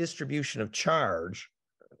perfect distribution of charge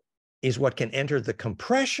is what can enter the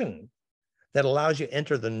compression that allows you to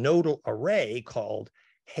enter the nodal array called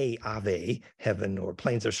Hey Ave, heaven, or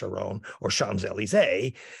plains of Sharon, or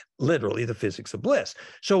Champs-Élysées, literally the physics of bliss.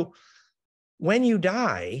 So when you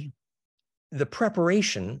die, the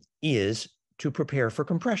preparation is to prepare for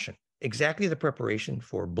compression, exactly the preparation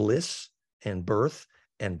for bliss and birth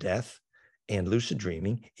and death and lucid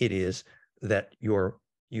dreaming. It is that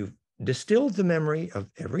you've distilled the memory of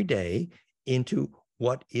every day into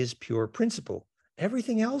what is pure principle.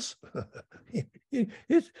 Everything else,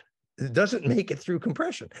 it doesn't make it through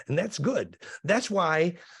compression, and that's good. That's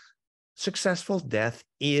why successful death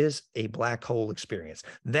is a black hole experience.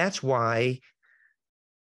 That's why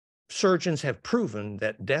surgeons have proven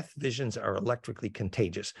that death visions are electrically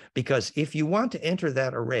contagious, because if you want to enter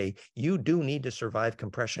that array, you do need to survive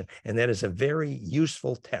compression, and that is a very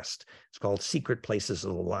useful test. It's called Secret Places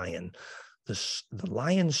of the Lion. The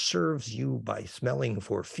lion serves you by smelling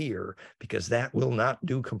for fear, because that will not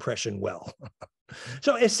do compression well.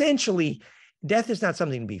 So essentially, death is not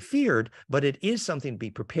something to be feared, but it is something to be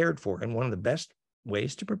prepared for. And one of the best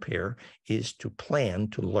ways to prepare is to plan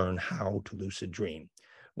to learn how to lucid dream,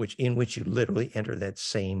 in which you literally enter that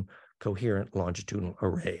same coherent longitudinal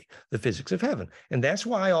array, the physics of heaven. And that's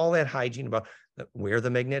why all that hygiene about where the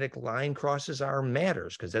magnetic line crosses are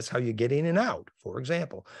matters, because that's how you get in and out. For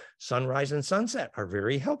example, sunrise and sunset are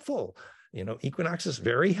very helpful. Equinox is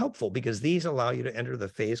very helpful because these allow you to enter the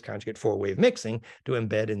phase conjugate four-wave mixing to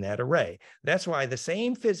embed in that array. That's why the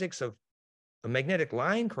same physics of a magnetic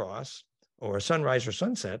line cross or a sunrise or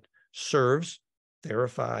sunset serves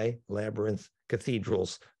Therapy, labyrinth,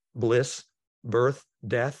 cathedrals, bliss, birth,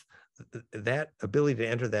 death. That ability to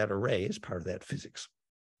enter that array is part of that physics.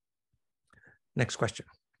 Next question.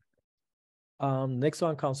 Next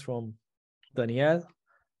one comes from Daniel.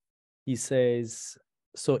 He says,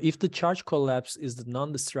 so if the charge collapse is the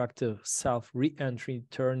non-destructive self re-entry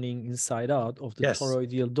turning inside out of the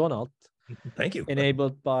toroidal donut, thank you,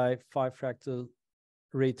 enabled by 5 fractal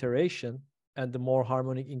reiteration, and the more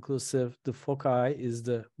harmonic inclusive the foci is,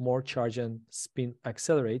 the more charge and spin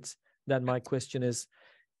accelerates, then my question is,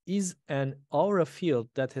 is an aura field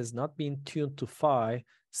that has not been tuned to phi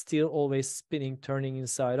still always spinning, turning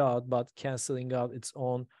inside out, but canceling out its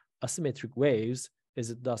own asymmetric waves as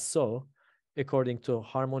it does so, according to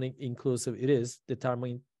harmonic inclusive it is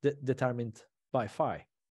determined by phi?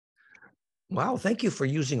 Wow, thank you for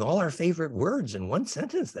using all our favorite words in one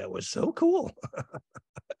sentence. That was so cool.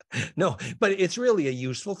 No, but it's really a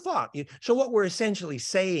useful thought. So what we're essentially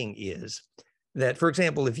saying is that, for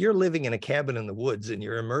example, if you're living in a cabin in the woods and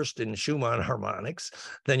you're immersed in Schumann harmonics,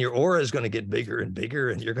 then your aura is going to get bigger and bigger,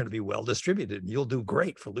 and you're going to be well distributed. You'll do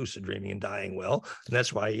great for lucid dreaming and dying well. And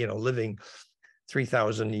that's why, living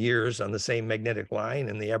 3,000 years on the same magnetic line,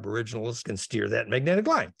 and the Aboriginals can steer that magnetic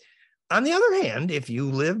line. On the other hand, if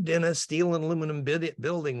you lived in a steel and aluminum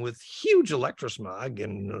building with huge electrosmog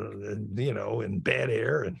and, and bad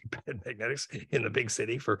air and bad magnetics in the big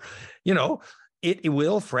city it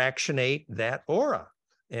will fractionate that aura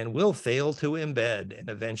and will fail to embed. And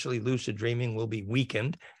eventually lucid dreaming will be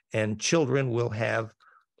weakened and children will have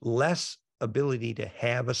less ability to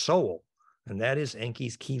have a soul. And that is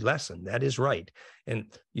Enki's key lesson. That is right. And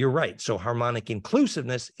you're right. So harmonic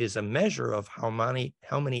inclusiveness is a measure of how many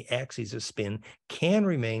axes of spin can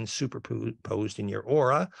remain superposed in your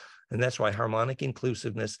aura. And that's why harmonic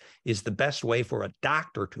inclusiveness is the best way for a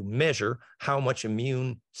doctor to measure how much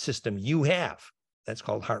immune system you have. That's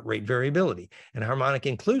called heart rate variability. And harmonic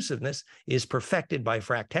inclusiveness is perfected by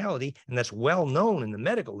fractality, and that's well known in the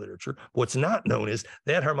medical literature. What's not known is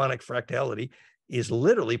that harmonic fractality is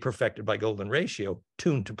literally perfected by golden ratio,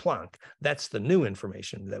 tuned to Planck. That's the new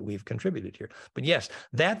information that we've contributed here. But yes,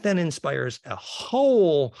 that then inspires a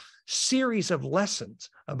whole series of lessons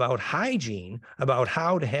about hygiene, about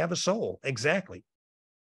how to have a soul. Exactly.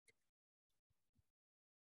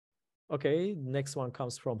 Okay, next one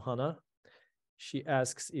comes from Hannah. She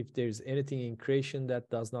asks if there's anything in creation that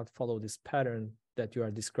does not follow this pattern that you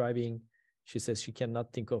are describing. She says she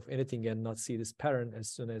cannot think of anything and not see this pattern as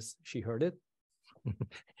soon as she heard it.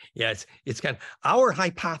 Yes, it's kind of, our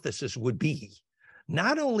hypothesis would be,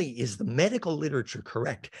 not only is the medical literature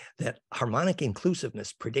correct that harmonic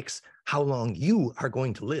inclusiveness predicts how long you are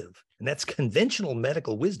going to live, and that's conventional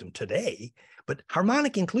medical wisdom today, but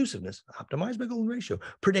harmonic inclusiveness, optimized by golden ratio,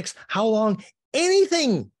 predicts how long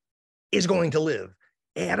anything is going to live.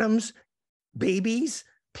 Atoms, babies,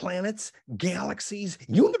 planets, galaxies,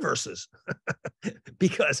 universes,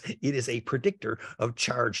 because it is a predictor of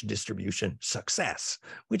charge distribution success,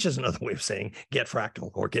 which is another way of saying get fractal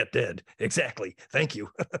or get dead. Exactly. Thank you.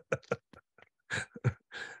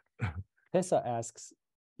 Tessa asks,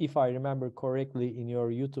 if I remember correctly, in your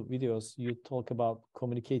YouTube videos, you talk about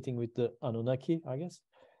communicating with the Anunnaki, I guess.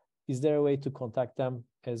 Is there a way to contact them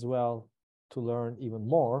as well to learn even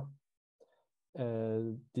more?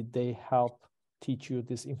 Did they help teach you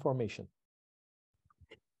this information?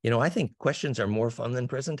 I think questions are more fun than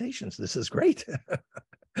presentations. This is great.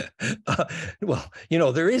 Well,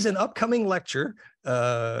 there is an upcoming lecture,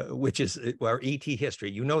 which is our ET history.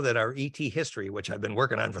 You know that our ET history, which I've been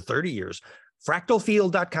working on for 30 years,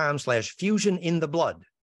 fractalfield.com/fusion in the blood.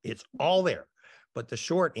 It's all there. But the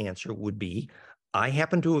short answer would be, I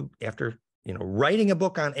happen to, after writing a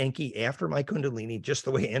book on Enki after my Kundalini, just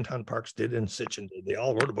the way Anton Parks did and Sitchin did. They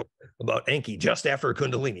all wrote a book about Enki just after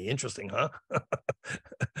Kundalini. Interesting, huh?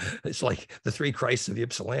 It's like the three Christs of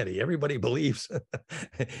Ypsilanti. Everybody believes.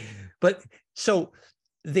 But so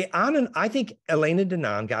I think Elena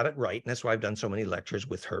Danaan got it right, and that's why I've done so many lectures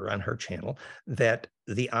with her on her channel, that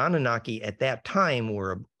the Anunnaki at that time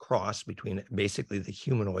were a cross between basically the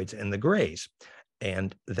humanoids and the grays,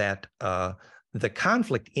 and that the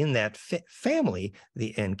conflict in that family,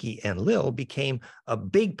 the Enki and Lil, became a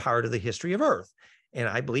big part of the history of Earth. And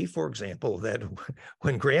I believe, for example, that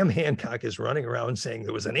when Graham Hancock is running around saying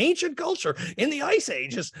there was an ancient culture in the Ice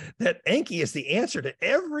Ages, that Enki is the answer to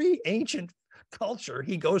every ancient culture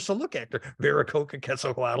he goes to look after. Viracocha,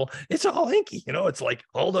 Quetzalcoatl, it's all Enki, it's like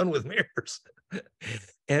all done with mirrors.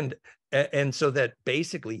 And so that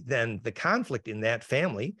basically then the conflict in that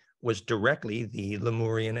family was directly the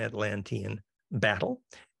Lemurian Atlantean battle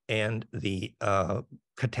and the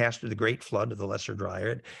catastrophe, the Great Flood of the Lesser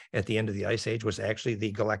Dryad at the end of the Ice Age was actually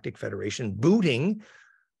the Galactic Federation booting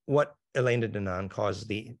what Elena Danaan calls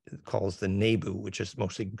the Nebu, which is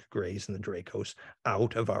mostly grays and the Dracos,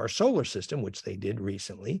 out of our solar system, which they did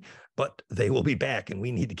recently, but they will be back and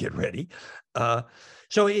we need to get ready.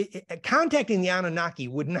 So contacting the Anunnaki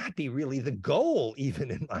would not be really the goal,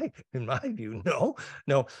 even in my view. No.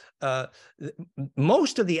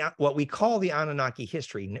 Most of what we call the Anunnaki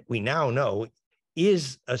history, we now know,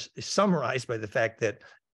 is summarized by the fact that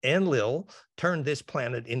Enlil turned this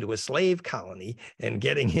planet into a slave colony, and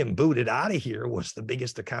getting him booted out of here was the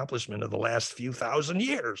biggest accomplishment of the last few thousand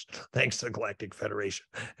years, thanks to the Galactic Federation,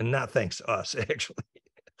 and not thanks to us, actually.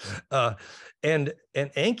 And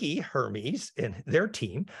Enki, Hermes, and their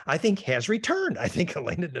team, I think, has returned. I think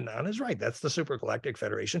Elena Danaan is right. That's the Supergalactic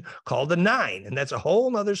Federation called the Nine. And that's a whole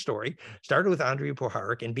nother story. Started with Andrei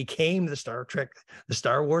Puharich and became the Star Trek, the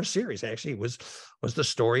Star Wars series. Actually, was the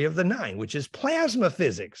story of the Nine, which is plasma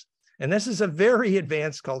physics. And this is a very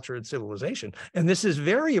advanced culture and civilization. And this is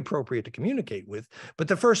very appropriate to communicate with. But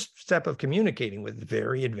the first step of communicating with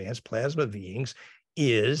very advanced plasma beings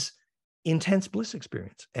is intense bliss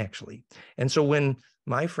experience, actually. And so when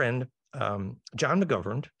my friend John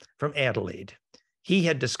McGovern from Adelaide, he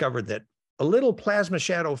had discovered that a little plasma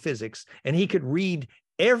shadow physics, and he could read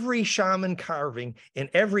every shaman carving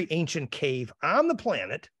in every ancient cave on the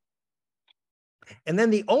planet. And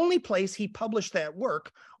then the only place he published that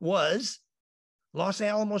work was Los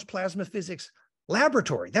Alamos Plasma Physics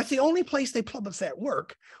Laboratory. That's the only place they published that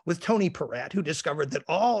work, with Tony Peratt, who discovered that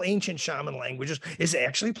all ancient shaman languages is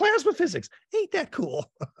actually plasma physics. Ain't that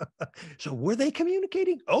cool? So were they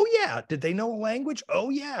communicating? Oh yeah. Did they know a language? Oh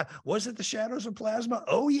yeah. Was it the shadows of plasma?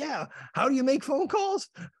 Oh yeah. How do you make phone calls?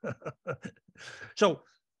 So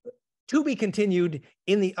to be continued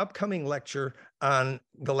in the upcoming lecture on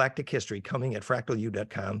galactic history coming at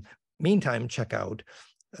fractalu.com. Meantime, check out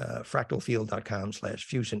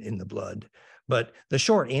fractalfield.com/fusion in the blood. But the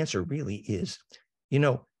short answer really is,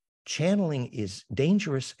 channeling is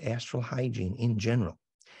dangerous astral hygiene in general.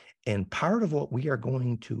 And part of what we are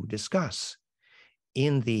going to discuss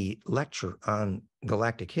in the lecture on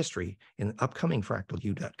galactic history in upcoming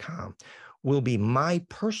fractalu.com will be my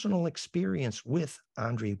personal experience with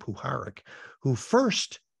Andrei Puharich, who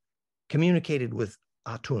first communicated with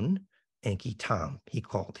Atun, Enki Tom, he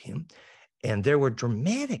called him. And there were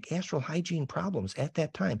dramatic astral hygiene problems at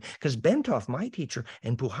that time, because Bentov, my teacher,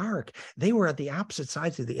 and Puharich, they were at the opposite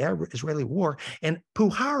sides of the Israeli war. And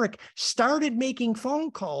Puharich started making phone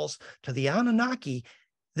calls to the Anunnaki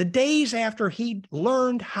the days after he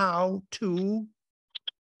learned how to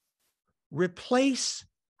replace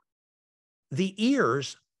the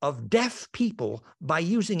ears of deaf people by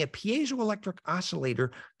using a piezoelectric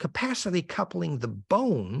oscillator capacity coupling the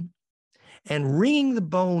bone and ringing the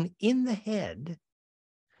bone in the head,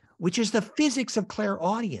 which is the physics of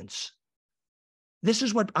clairaudience. This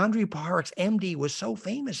is what Andrei Puharich's MD was so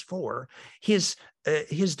famous for, his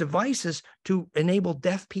devices to enable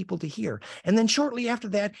deaf people to hear. And then shortly after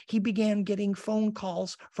that, he began getting phone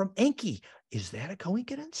calls from Enki. Is that a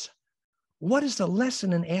coincidence? What is the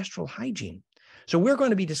lesson in astral hygiene? So we're going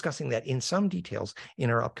to be discussing that in some details in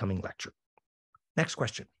our upcoming lecture. Next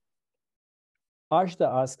question.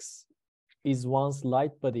 Ajda asks, is one's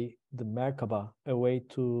light body, the Merkaba, a way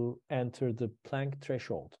to enter the Planck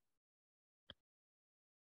threshold?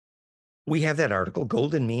 We have that article,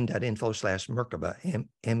 goldenmean.info/Merkaba,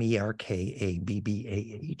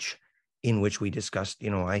 MERKABBAH, in which we discussed,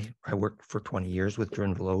 I worked for 20 years with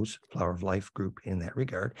Drunvalo's Flower of Life group in that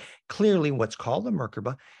regard. Clearly, what's called the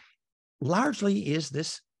Merkaba largely is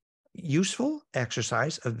this useful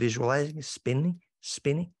exercise of visualizing spinning,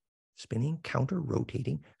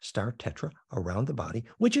 counter-rotating star tetra around the body,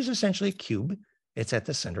 which is essentially a cube. It's at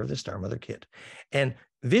the center of the Star Mother kit. And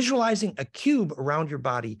visualizing a cube around your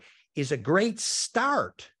body is a great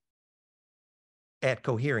start at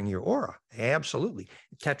cohering your aura. Absolutely.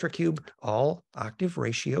 Tetracube, all octave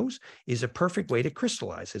ratios, is a perfect way to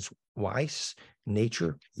crystallize. It's why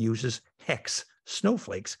nature uses hex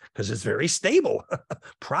snowflakes, because it's very stable.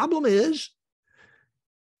 Problem is,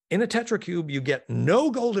 in a tetracube, you get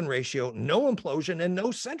no golden ratio, no implosion, and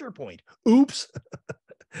no center point. Oops.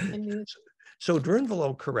 So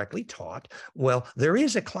Drunvalo correctly taught, well, there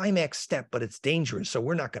is a climax step, but it's dangerous, so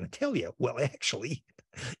we're not going to tell you. Well, actually,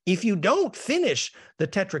 if you don't finish the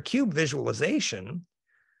tetracube visualization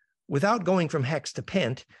without going from hex to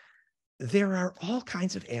pent, there are all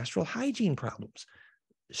kinds of astral hygiene problems.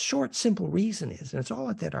 Short, simple reason is, and it's all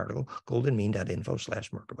at that article,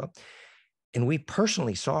 goldenmean.info/Merkaba. And we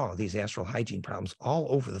personally saw these astral hygiene problems all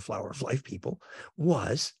over the Flower of Life people,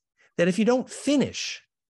 was that if you don't finish,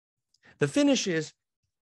 the finish is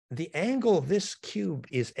the angle this cube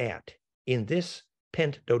is at in this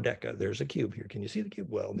pent dodeca. There's a cube here. Can you see the cube?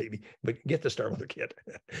 Well, maybe, but get the Star Mother kit.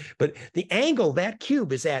 But the angle that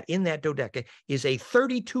cube is at in that dodeca is a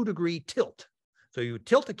 32-degree tilt. So you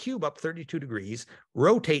tilt the cube up 32 degrees,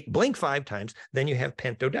 rotate, blink 5 times, then you have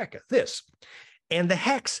pent dodeca, this. And the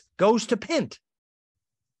hex goes to pent.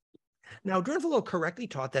 Now, Drenfalo correctly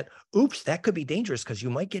taught that, oops, that could be dangerous because you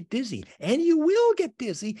might get dizzy. And you will get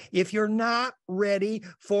dizzy if you're not ready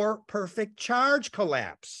for perfect charge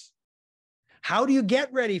collapse. How do you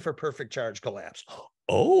get ready for perfect charge collapse?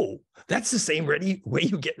 Oh, that's the same way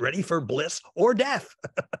you get ready for bliss or death.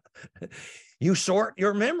 You sort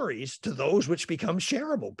your memories to those which become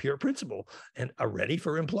shareable, pure principle, and are ready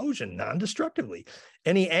for implosion non-destructively.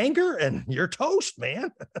 Any anger and you're toast,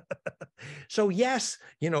 man. So yes,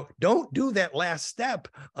 don't do that last step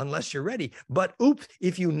unless you're ready. But oops,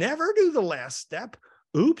 if you never do the last step,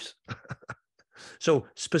 oops. So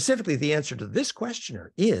specifically, the answer to this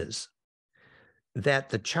questioner is that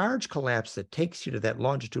the charge collapse that takes you to that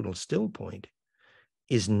longitudinal still point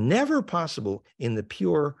is never possible in the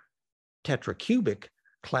pure tetracubic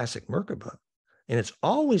classic Merkaba. And it's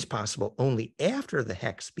always possible only after the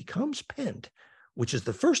hex becomes pent, which is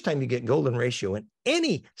the first time you get golden ratio in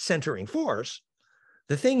any centering force.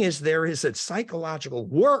 The thing is, there is a psychological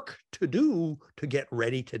work to do to get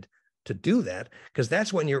ready to do that, because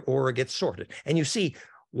that's when your aura gets sorted. And you see,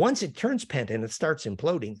 once it turns pent and it starts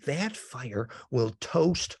imploding, that fire will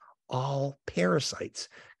toast all parasites,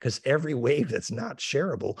 because every wave that's not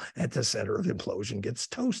shareable at the center of implosion gets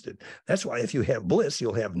toasted. That's why if you have bliss,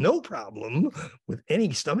 you'll have no problem with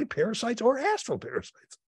any stomach parasites or astral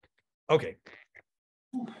parasites. Okay.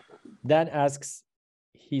 Dan asks,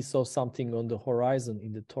 he saw something on the horizon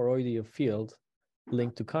in the toroidal field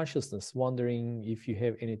linked to consciousness, wondering if you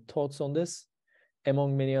have any thoughts on this.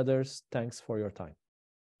 Among many others, thanks for your time.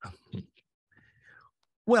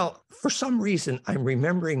 Well, for some reason, I'm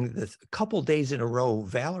remembering that a couple days in a row,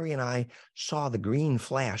 Valerie and I saw the green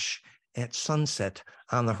flash at sunset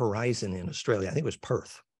on the horizon in Australia. I think it was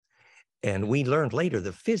Perth. And we learned later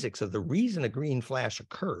the physics of the reason a green flash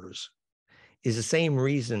occurs is the same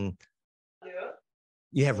reason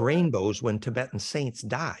you have rainbows when Tibetan saints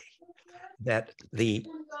die, that the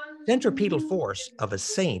centripetal force of a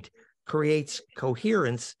saint creates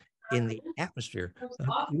coherence in the atmosphere.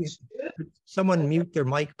 Someone mute their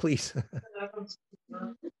mic, please.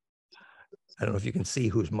 I don't know if you can see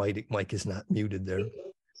whose mic is not muted there.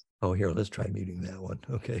 Oh, here, let's try muting that one.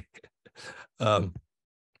 Okay.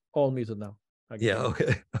 All muted now. Yeah,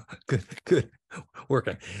 okay. Good.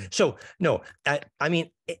 Working. So, no, I mean,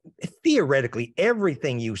 theoretically,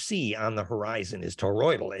 everything you see on the horizon is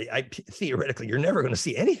toroidal. Theoretically, you're never going to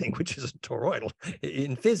see anything which is toroidal.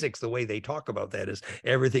 In physics, the way they talk about that is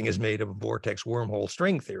everything is made of a vortex wormhole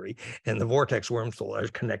string theory, and the vortex wormhole are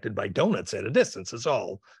connected by donuts at a distance. It's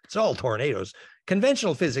all tornadoes.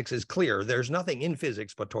 Conventional physics is clear. There's nothing in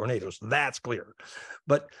physics but tornadoes. That's clear.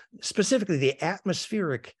 But specifically, the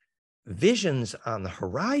atmospheric visions on the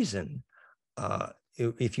horizon,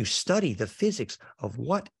 if you study the physics of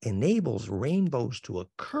what enables rainbows to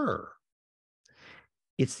occur,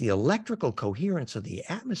 it's the electrical coherence of the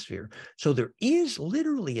atmosphere. So there is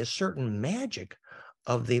literally a certain magic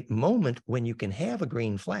of the moment when you can have a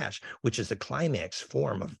green flash, which is the climax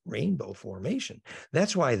form of rainbow formation.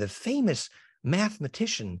 That's why the famous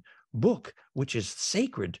mathematician book, which is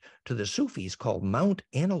sacred to the Sufis, called Mount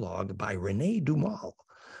Analog by René Dumas.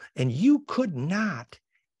 And you could not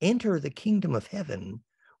enter the kingdom of heaven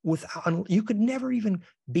without, you could never even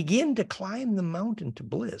begin to climb the mountain to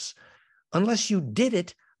bliss unless you did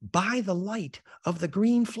it by the light of the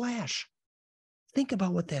green flash. Think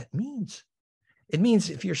about what that means. It means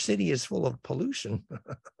if your city is full of pollution,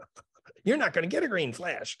 you're not going to get a green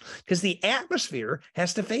flash because the atmosphere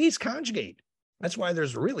has to phase conjugate. That's why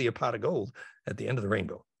there's really a pot of gold at the end of the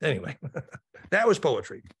rainbow. Anyway, that was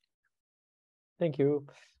poetry. Thank you.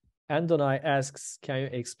 Andonai asks, can you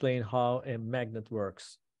explain how a magnet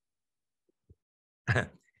works?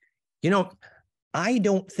 You know, I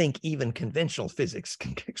don't think even conventional physics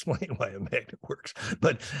can explain why a magnet works.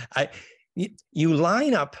 But you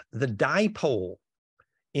line up the dipole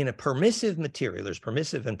in a permissive material, there's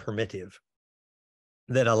permissive and permittive,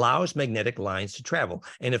 that allows magnetic lines to travel.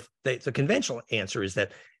 And if the conventional answer is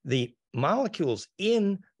that the molecules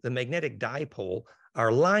in the magnetic dipole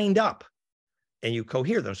are lined up and you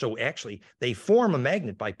cohere them. So actually they form a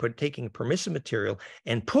magnet by taking permissive material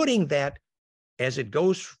and putting that, as it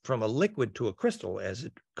goes from a liquid to a crystal, as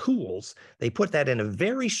it cools, they put that in a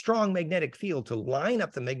very strong magnetic field to line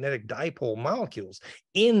up the magnetic dipole molecules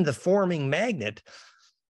in the forming magnet,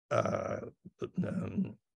 the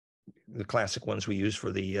classic ones we use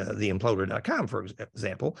for the imploder.com, for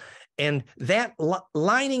example. And that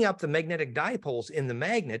lining up the magnetic dipoles in the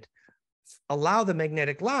magnet allow the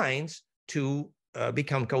magnetic lines to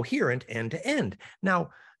become coherent end to end. Now,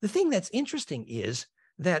 the thing that's interesting is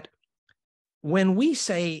that when we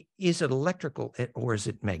say, is it electrical or is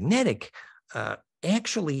it magnetic?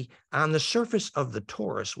 actually on the surface of the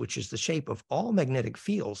torus, which is the shape of all magnetic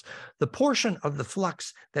fields, the portion of the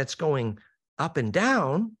flux that's going up and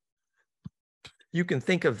down, you can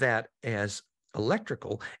think of that as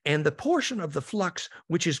electrical, and the portion of the flux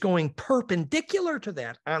which is going perpendicular to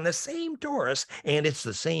that on the same torus, and it's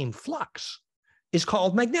the same flux, is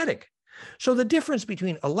called magnetic. So the difference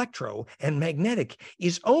between electro and magnetic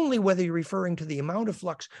is only whether you're referring to the amount of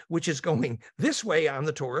flux which is going this way on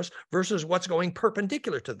the torus versus what's going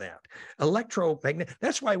perpendicular to that. Electromagnetic.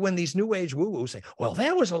 That's why when these new age woo-woo say, well,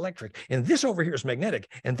 that was electric and this over here is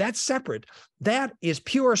magnetic and that's separate, that is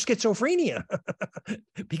pure schizophrenia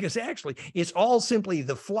because actually it's all simply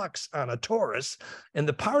the flux on a torus, and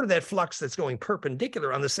the part of that flux that's going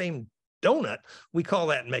perpendicular on the same donut, we call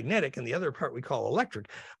that magnetic, and the other part we call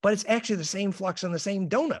electric, but it's actually the same flux on the same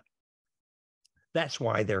donut. That's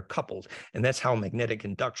why they're coupled, and that's how magnetic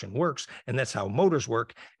induction works, and that's how motors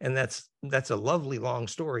work, and that's a lovely long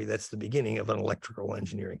story. That's the beginning of an electrical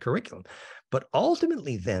engineering curriculum. But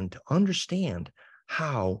ultimately then, to understand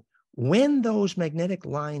how, when those magnetic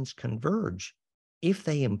lines converge, if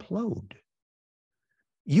they implode,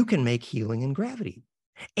 you can make healing in gravity.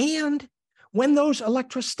 And when those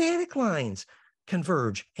electrostatic lines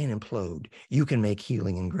converge and implode, you can make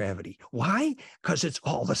healing in gravity. Why? Because it's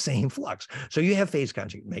all the same flux. So you have phase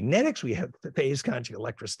conjugate magnetics, we have phase conjugate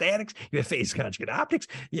electrostatics, you have phase conjugate optics.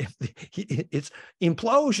 It's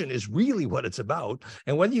implosion is really what it's about.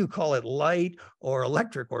 And whether you call it light or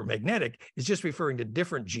electric or magnetic is just referring to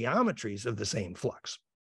different geometries of the same flux.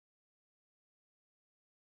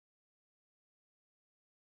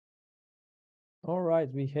 All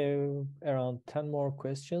right, we have around 10 more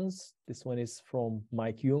questions. This one is from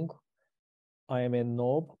Mike Young. I am a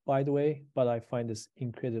noob, by the way, but I find this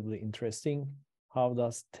incredibly interesting. How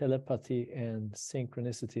does telepathy and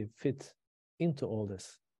synchronicity fit into all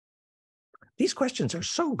this? These questions are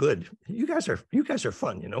so good. You guys are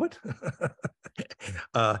fun, you know it?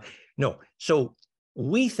 No, so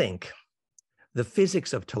we think the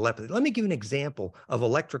physics of telepathy. Let me give you an example of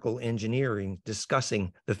electrical engineering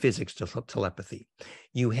discussing the physics of telepathy.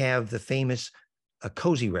 You have the famous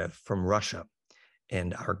Kozyrev from Russia,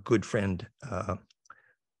 and our good friend,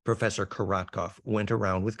 Professor Korotkov, went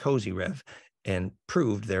around with Kozyrev and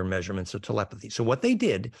proved their measurements of telepathy. So what they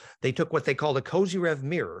did, they took what they called a Kozyrev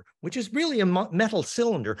mirror, which is really a metal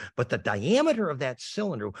cylinder, but the diameter of that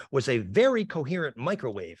cylinder was a very coherent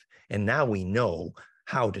microwave. And now we know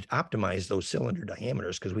how to optimize those cylinder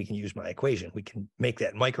diameters because we can use my equation. We can make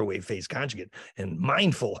that microwave phase conjugate and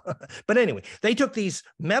mindful. But anyway, they took these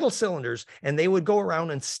metal cylinders and they would go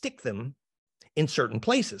around and stick them in certain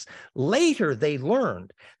places. Later, they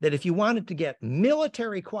learned that if you wanted to get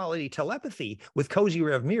military quality telepathy with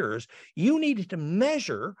Kozyrev mirrors, you needed to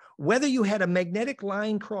measure whether you had a magnetic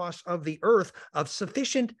line cross of the Earth of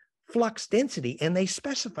sufficient flux density, and they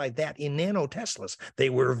specified that in nanoteslas. They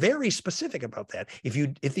were very specific about that.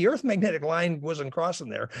 If the Earth magnetic line wasn't crossing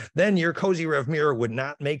there, then your Kozyrev mirror would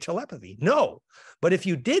not make telepathy. No, but if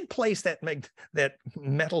you did place that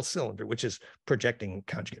metal cylinder, which is projecting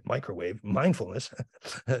conjugate microwave mindfulness,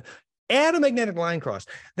 add a magnetic line cross,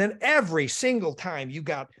 then every single time you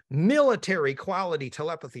got military quality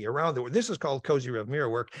telepathy around the world. This is called Kozyrev mirror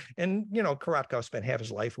work. And, you know, Korotkov spent half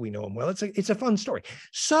his life. We know him well. It's a fun story.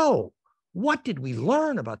 So what did we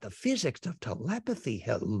learn about the physics of telepathy?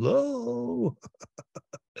 Hello.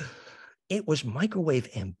 It was microwave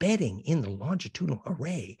embedding in the longitudinal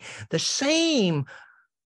array. The same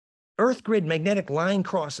Earth grid magnetic line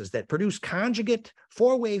crosses that produce conjugate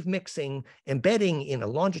four-wave mixing embedding in a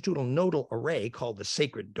longitudinal nodal array called the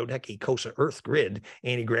sacred Dodecikosa Earth grid,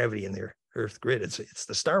 anti-gravity in their Earth grid. It's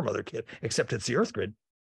the Star Mother kit, except it's the Earth grid.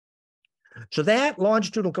 So that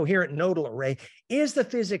longitudinal coherent nodal array is the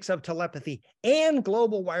physics of telepathy and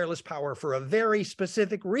global wireless power for a very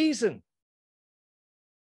specific reason.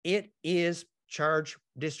 It is charge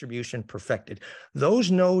distribution perfected. Those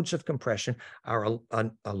nodes of compression are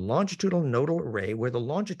a longitudinal nodal array where the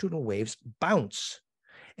longitudinal waves bounce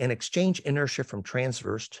and exchange inertia from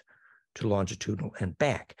transverse to longitudinal and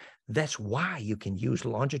back. That's why you can use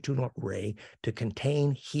longitudinal array to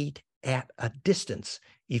contain heat at a distance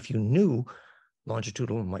if you knew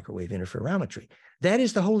longitudinal microwave interferometry. That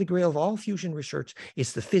is the holy grail of all fusion research.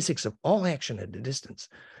 It's the physics of all action at a distance.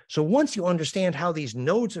 So once you understand how these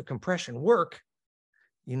nodes of compression work,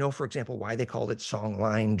 you know, for example, why they called it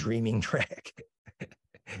songline dreaming track.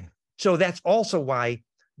 So that's also why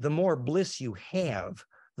the more Bliss you have,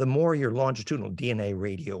 the more your longitudinal DNA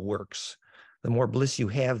radio works. The more Bliss you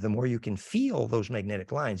have, the more you can feel those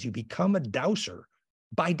magnetic lines. You become a dowser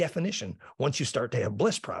by definition, once you start to have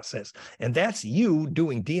Bliss process. And that's you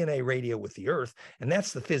doing DNA radio with the Earth. And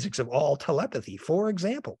that's the physics of all telepathy, for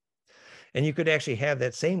example. And you could actually have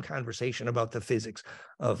that same conversation about the physics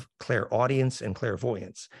of clairaudience and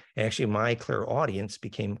clairvoyance. Actually, my clairaudience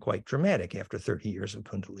became quite dramatic after 30 years of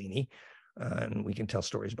Kundalini. And we can tell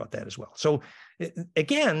stories about that as well. So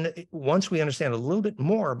again, once we understand a little bit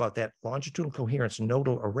more about that longitudinal coherence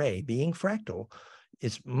nodal array being fractal,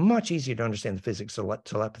 it's much easier to understand the physics of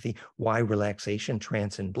telepathy, why relaxation,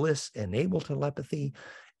 trance, and bliss enable telepathy,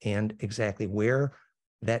 and exactly where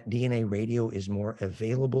that DNA radio is more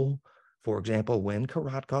available. For example, when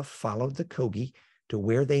Korotkov followed the Kogi to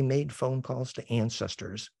where they made phone calls to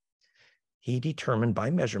ancestors, he determined by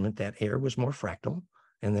measurement that air was more fractal.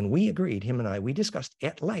 And then we agreed, him and I, we discussed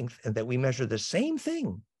at length that we measure the same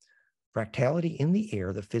thing, fractality in the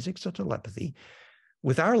air, the physics of telepathy,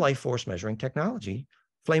 with our life force measuring technology,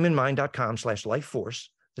 flameinmind.com/lifeforce,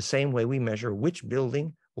 the same way we measure which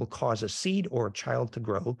building will cause a seed or a child to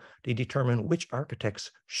grow to determine which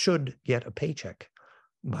architects should get a paycheck,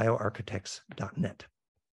 bioarchitects.net.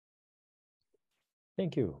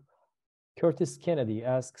 Thank you. Curtis Kennedy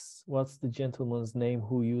asks, what's the gentleman's name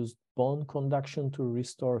who used bone conduction to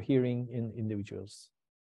restore hearing in individuals?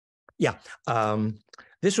 Yeah,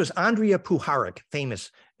 this was Andrija Puharich,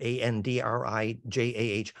 famous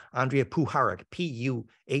Andrijah, Andrija Puharich,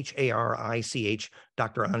 Puharich,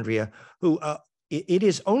 Dr. Andrija, who it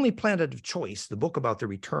is only Planet of Choice, the book about the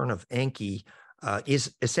return of Enki,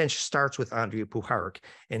 is essentially starts with Andrija Puharich,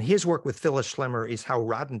 and his work with Phyllis Schlemmer is how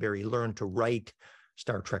Roddenberry learned to write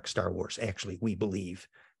Star Trek, Star Wars, actually, we believe.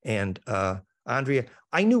 And Andrija,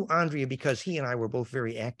 I knew Andrija because he and I were both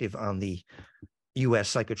very active on the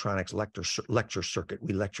U.S. Psychotronics lecture circuit.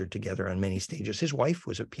 We lectured together on many stages. His wife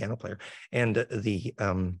was a piano player, and the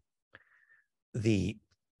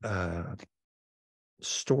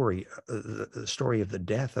story of the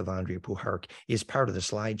death of Andrija Puharich is part of the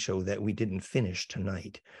slideshow that we didn't finish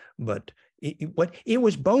tonight. But it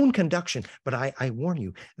was bone conduction. But I warn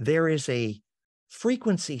you, there is a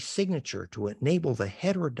frequency signature to enable the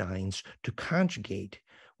heterodynes to conjugate,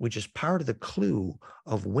 which is part of the clue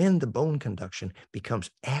of when the bone conduction becomes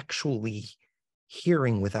actually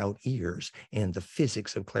hearing without ears and the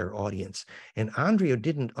physics of clairaudience. And Andrija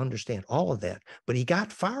didn't understand all of that, but he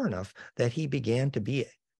got far enough that he began to be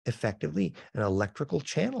effectively an electrical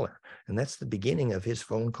channeler. And that's the beginning of his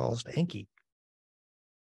phone calls to Enki.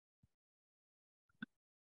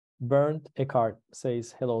 Bernd Eckhart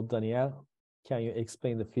says, hello, Danielle. Can you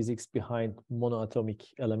explain the physics behind monoatomic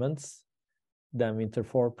elements? Dan Winter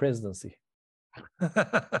for presidency.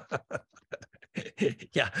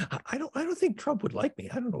 Yeah, I don't think Trump would like me.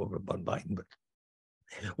 I don't know about Biden, but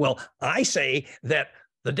well, I say that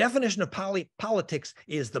the definition of politics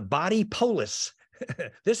is the body polis.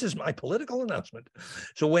 This is my political announcement.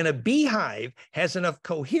 So when a beehive has enough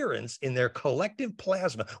coherence in their collective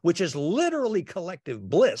plasma, which is literally collective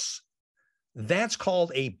bliss, that's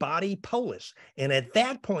called a body polis. And at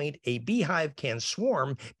that point, a beehive can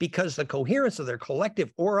swarm because the coherence of their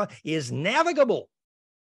collective aura is navigable.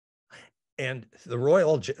 And the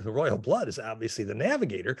royal blood is obviously the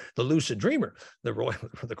navigator, the lucid dreamer,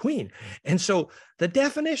 the queen. And so the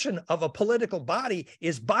definition of a political body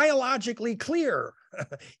is biologically clear.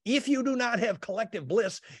 If you do not have collective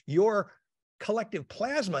bliss, your collective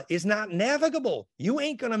plasma is not navigable. You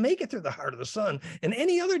ain't going to make it through the heart of the sun. And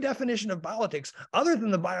any other definition of politics other than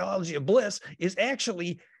the biology of bliss is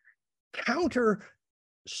actually counter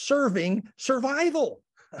serving survival.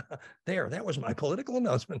 There, that was my political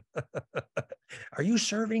announcement. Are you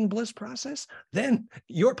serving bliss process? Then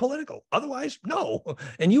you're political. Otherwise, no.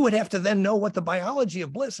 And you would have to then know what the biology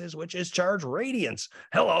of bliss is, which is charge radiance.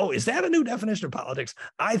 Hello, is that a new definition of politics?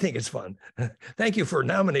 I think it's fun. Thank you for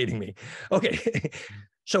nominating me. Okay.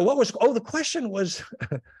 So what was, the question was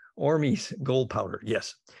Ormy's gold powder.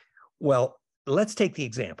 Yes. Well, let's take the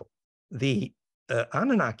example. The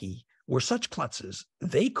Anunnaki were such klutzes,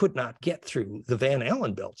 they could not get through the Van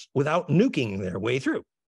Allen belts without nuking their way through.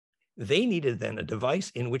 They needed then a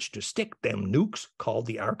device in which to stick them nukes called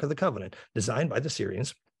the Ark of the Covenant, designed by the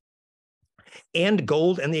Syrians. And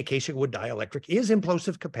gold and the acacia wood dielectric is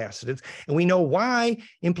implosive capacitance. And we know why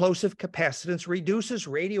implosive capacitance reduces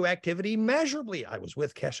radioactivity measurably. I was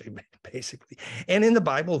with Keshe, basically. And in the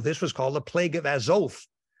Bible, this was called the plague of azoth.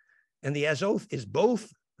 And the azoth is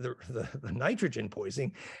both the nitrogen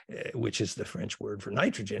poisoning, which is the French word for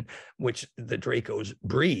nitrogen, which the Dracos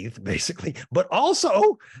breathe, basically. But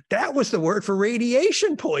also, that was the word for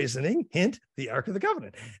radiation poisoning, hint, the Ark of the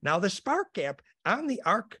Covenant. Now, the spark gap on the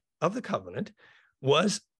Ark of the Covenant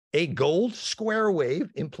was a gold square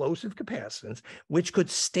wave implosive capacitance, which could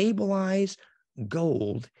stabilize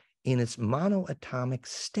gold in its monoatomic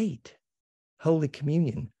state. Holy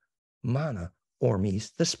Communion, mana,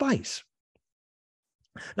 ormes, the spice.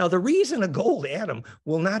 Now, the reason a gold atom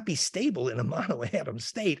will not be stable in a monoatom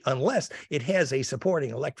state unless it has a supporting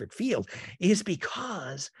electric field is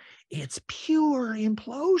because it's pure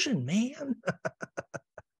implosion, man.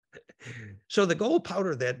 So the gold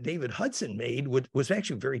powder that David Hudson made was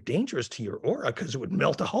actually very dangerous to your aura because it would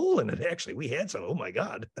melt a hole in it. Actually, we had some, oh my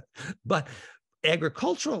God. But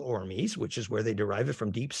agricultural ormes, which is where they derive it from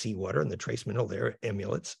deep seawater, and the trace mineral there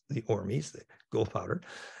emulates the ormes, the gold powder,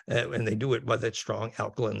 and they do it with that strong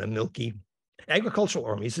alkaline, the milky. Agricultural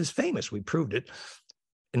ormes is famous. We proved it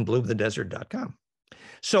in bloomthedesert.com.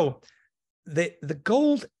 So the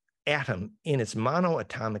gold atom in its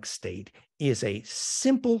monoatomic state is a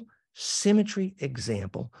simple symmetry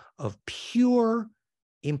example of pure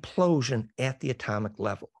implosion at the atomic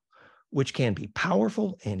level, which can be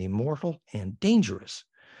powerful and immortal and dangerous.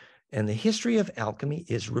 And the history of alchemy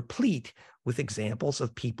is replete with examples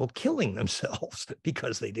of people killing themselves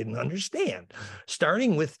because they didn't understand,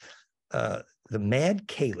 starting with the mad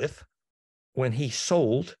caliph when he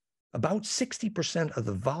sold about 60% of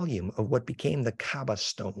the volume of what became the Kaaba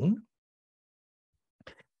stone.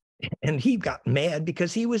 And he got mad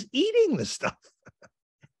because he was eating the stuff.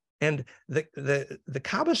 And the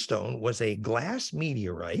Kaaba stone was a glass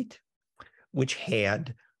meteorite, which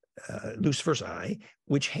had Lucifer's eye,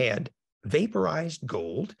 which had vaporized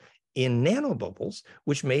gold in nanobubbles,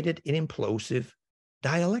 which made it an implosive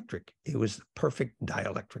dielectric. It was perfect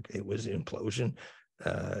dielectric. It was an implosion.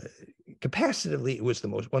 Capacitively, it was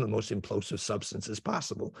one of the most implosive substances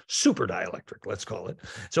possible, super dielectric, let's call it.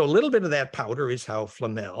 So a little bit of that powder is how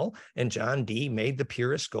Flamel and John Dee made the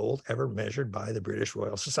purest gold ever measured by the British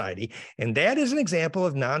Royal Society. And that is an example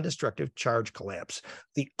of non-destructive charge collapse,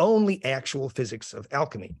 the only actual physics of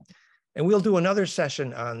alchemy. And we'll do another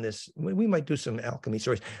session on this. We might do some alchemy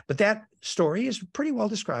stories, but that story is pretty well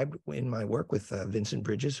described in my work with Vincent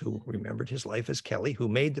Bridges, who remembered his life as Kelly, who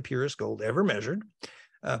made the purest gold ever measured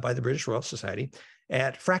by the British Royal Society,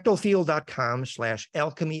 at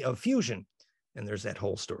fractalfield.com/alchemy of fusion. And there's that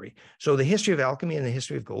whole story. So the history of alchemy and the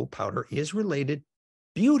history of gold powder is related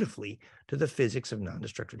beautifully to the physics of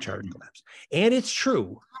non-destructive charge collapse. And it's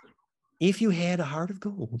true, if you had a heart of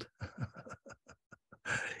gold,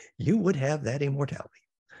 you would have that immortality.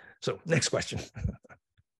 So next question.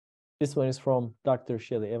 This one is from Dr.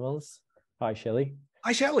 Shelley Evans. Hi, Shelley.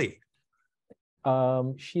 Hi, Shelley.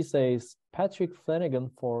 She says, Patrick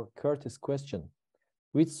Flanagan for Curtis' question.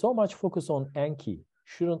 With so much focus on Enki,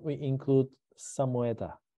 shouldn't we include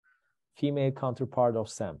Samoeda, female counterpart of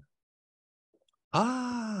Sam?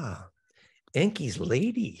 Ah, Enki's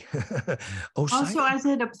lady. Also, as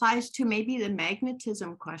it applies to maybe the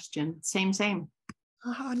magnetism question, same.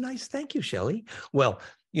 Ah, nice. Thank you, Shelley. Well,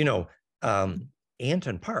 you know,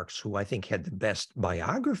 Anton Parks, who I think had the best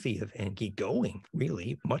biography of Enki going,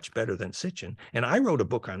 really much better than Sitchin. And I wrote a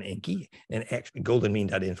book on Enki, and actually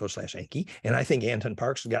goldenmean.info/Enki. And I think Anton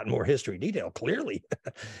Parks has got more history detail, clearly.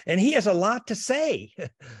 And he has a lot to say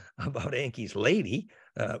about Enki's lady,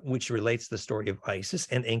 which relates to the story of Isis,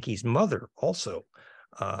 and Enki's mother also.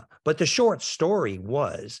 But the short story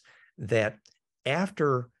was that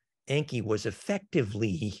after Enki was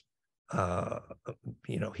effectively,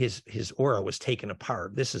 his aura was taken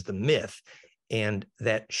apart. This is the myth, and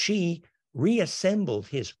that she reassembled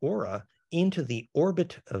his aura into the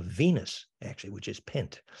orbit of Venus, actually, which is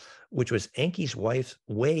Pent, which was Enki's wife's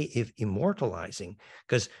way of immortalizing,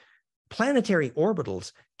 because planetary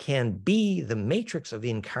orbitals can be the matrix of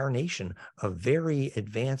incarnation of very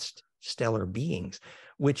advanced stellar beings,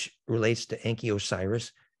 which relates to Enki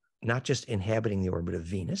Osiris, not just inhabiting the orbit of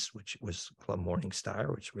Venus, which was a morning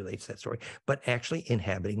star, which relates to that story, but actually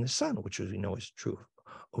inhabiting the sun, which as we know is true of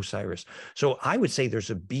Osiris. So I would say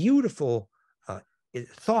there's a beautiful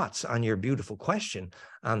thoughts on your beautiful question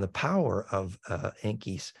on the power of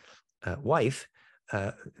Enki's wife.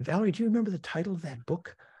 Valerie, do you remember the title of that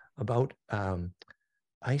book about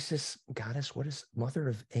Isis goddess? What is mother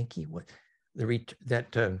of Enki? What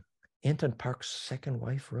that Anton Park's second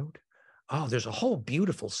wife wrote? Oh, there's a whole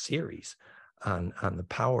beautiful series on the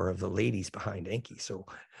power of the ladies behind Enki. So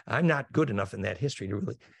I'm not good enough in that history to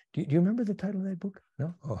really. Do you remember the title of that book?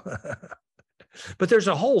 No. Oh. But there's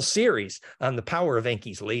a whole series on the power of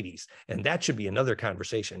Enki's ladies, and that should be another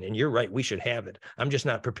conversation. And you're right, we should have it. I'm just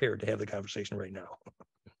not prepared to have the conversation right now.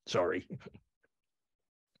 Sorry.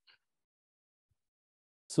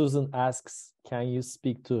 Susan asks, can you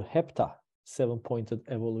speak to hepta, seven-pointed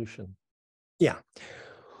evolution? Yeah.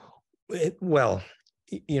 Well,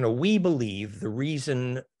 we believe the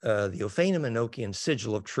reason the O'Feynman-Enochian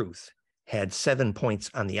sigil of truth had 7 points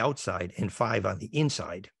on the outside and 5 on the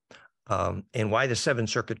inside, and why the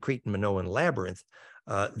 7-circuit Cretan Minoan labyrinth,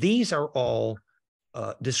 these are all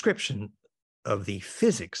description of the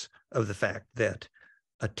physics of the fact that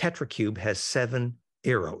a tetracube has 7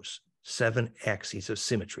 arrows, 7 axes of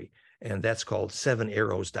symmetry, and that's called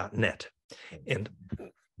 7arrows.net, and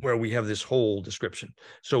where we have this whole description.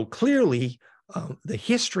 So clearly, the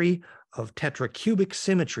history of tetracubic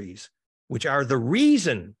symmetries, which are the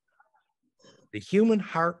reason the human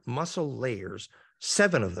heart muscle layers,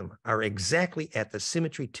 7 of them are exactly at the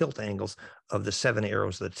symmetry tilt angles of the 7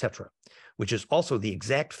 arrows of the tetra, which is also the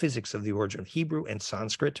exact physics of the origin of Hebrew and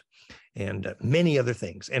Sanskrit and many other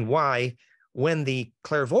things. And why, when the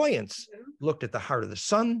clairvoyants looked at the heart of the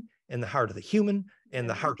sun and the heart of the human and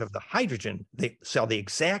the heart of the hydrogen, they saw the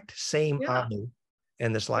exact same Anu,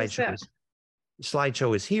 and the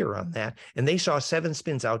slideshow is here on that. And they saw 7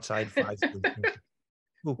 spins outside, 5 spins.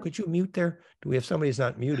 Oh, could you mute there? Do we have somebody who's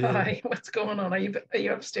not muted? Hi, what's going on? Are you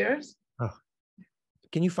upstairs? Oh.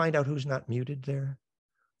 Can you find out who's not muted there?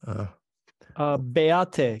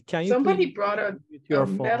 Beate, can you Somebody brought a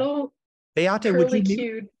metal Beate, would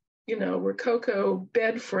you mute? Rococo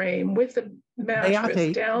bed frame with a mattress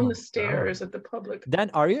Beate. down the stairs at the public.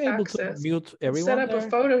 Dan, are you able to access. mute everyone? Set up there? a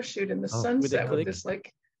photo shoot in the sunset with this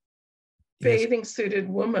bathing suited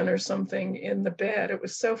woman or something in the bed. It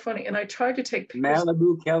was so funny. And I tried to take pictures.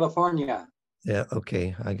 Malibu, California. Yeah,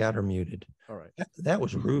 okay. I got her muted. All right. That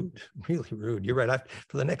was rude, really rude. You're right.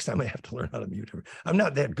 For the next time, I have to learn how to mute her. I'm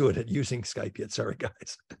not that good at using Skype yet. Sorry,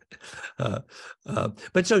 guys.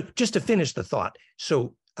 But so just to finish the thought.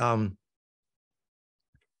 So the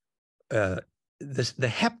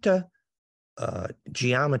hepta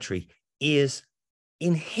geometry is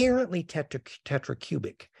inherently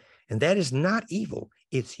tetracubic. And that is not evil.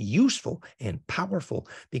 It's useful and powerful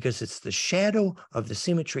because it's the shadow of the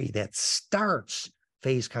symmetry that starts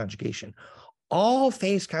phase conjugation. All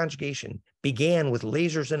phase conjugation began with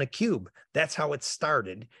lasers in a cube. That's how it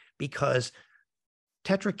started, because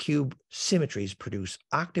tetracube symmetries produce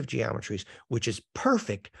octave geometries, which is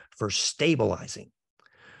perfect for stabilizing.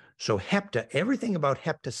 So hepta, everything about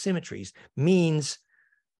hepta symmetries means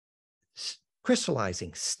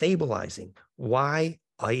crystallizing, stabilizing. Why?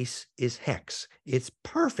 Ice is hex. It's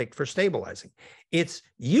perfect for stabilizing. It's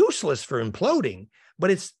useless for imploding,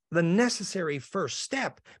 but it's the necessary first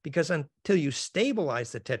step, because until you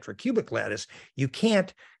stabilize the tetracubic lattice, you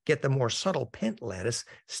can't get the more subtle pent lattice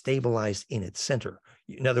stabilized in its center.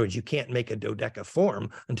 In other words, you can't make a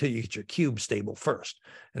dodecaform until you get your cube stable first.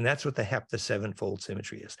 And that's what the hepta 7-fold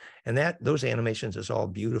symmetry is. And those animations is all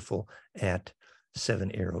beautiful at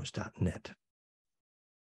 7arrows.net.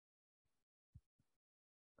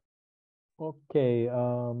 Okay,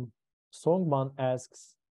 Songman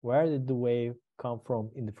asks, where did the wave come from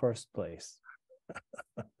in the first place?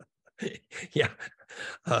 Yeah,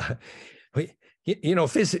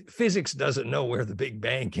 physics doesn't know where the Big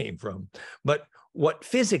Bang came from, but what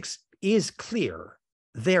physics is clear,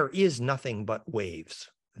 there is nothing but waves.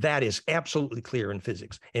 That is absolutely clear in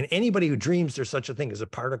physics. And anybody who dreams there's such a thing as a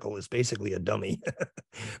particle is basically a dummy.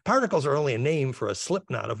 Particles are only a name for a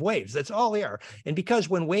slipknot of waves. That's all they are. And because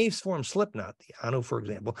when waves form slipknot, the Anu, for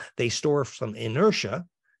example, they store some inertia,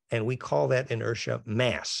 and we call that inertia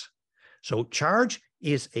mass. So charge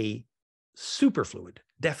is a superfluid,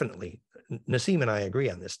 definitely. Nassim and I agree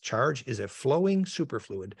on this. Charge is a flowing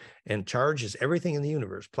superfluid, and charge is everything in the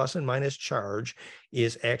universe. Plus and minus charge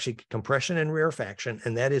is actually compression and rarefaction,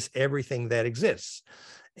 and that is everything that exists.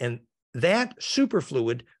 And that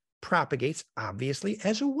superfluid propagates, obviously,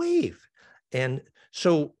 as a wave. And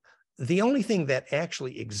so the only thing that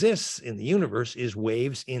actually exists in the universe is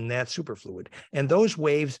waves in that superfluid. And those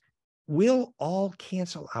waves will all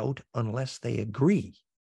cancel out unless they agree.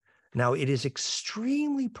 Now, it is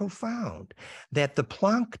extremely profound that the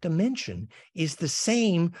Planck dimension is the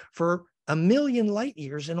same for 1,000,000 light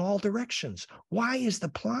years in all directions. Why is the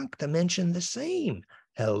Planck dimension the same?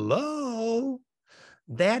 Hello?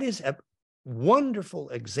 That is a wonderful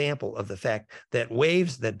example of the fact that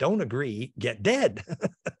waves that don't agree get dead.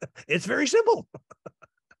 It's very simple.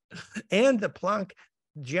 And the Planck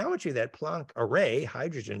geometry, that Planck array,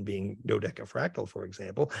 hydrogen being dodecafractal, for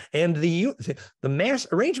example, and the mass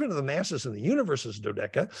arrangement of the masses in the universe is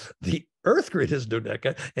dodeca, the Earth grid is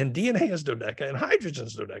dodeca, and DNA is dodeca, and hydrogen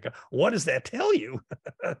is dodeca. What does that tell you?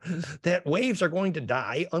 That waves are going to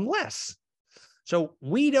die unless. So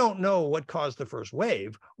we don't know what caused the first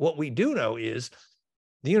wave. What we do know is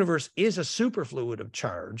the universe is a superfluid of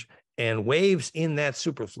charge, and waves in that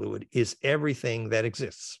superfluid is everything that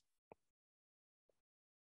exists.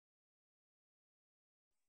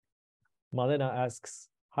 Malena asks,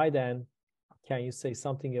 hi Dan, can you say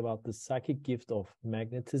something about the psychic gift of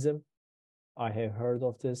magnetism? I have heard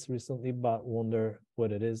of this recently, but wonder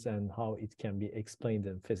what it is and how it can be explained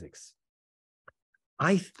in physics.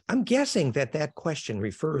 I'm guessing that question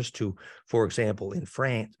refers to, for example, in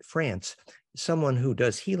France, someone who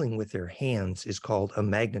does healing with their hands is called a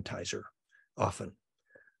magnetizer often.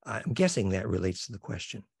 I'm guessing that relates to the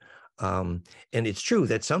question. And it's true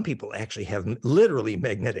that some people actually have literally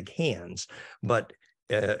magnetic hands, but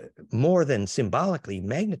more than symbolically,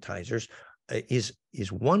 magnetizers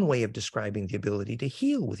is one way of describing the ability to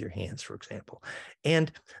heal with your hands, for example.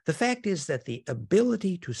 And the fact is that the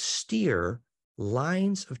ability to steer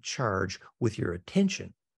lines of charge with your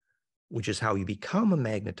attention, which is how you become a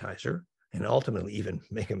magnetizer and ultimately even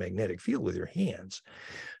make a magnetic field with your hands.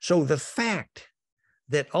 So the fact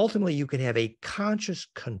that ultimately you could have a conscious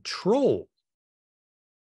control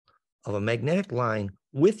of a magnetic line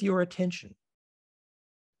with your attention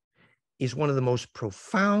is one of the most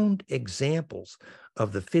profound examples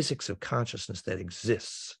of the physics of consciousness that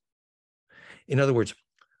exists. In other words,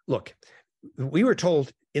 look, we were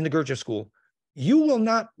told in the Gurdjieff school, you will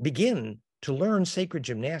not begin to learn sacred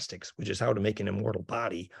gymnastics, which is how to make an immortal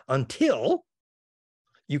body, until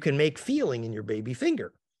you can make feeling in your baby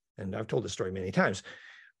finger. And I've told this story many times.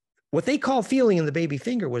 What they call feeling in the baby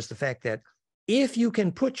finger was the fact that if you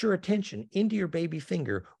can put your attention into your baby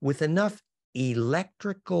finger with enough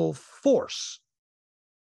electrical force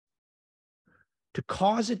to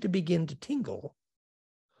cause it to begin to tingle,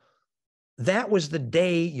 that was the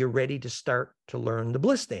day you're ready to start to learn the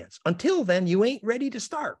Bliss dance. Until then, you ain't ready to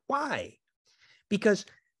start. Why? Because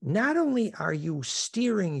not only are you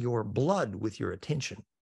steering your blood with your attention,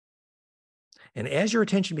 and as your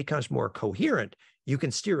attention becomes more coherent, you can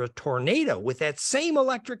steer a tornado with that same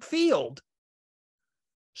electric field.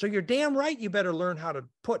 So you're damn right you better learn how to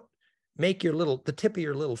make the tip of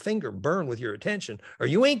your little finger burn with your attention, or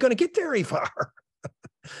you ain't going to get very far.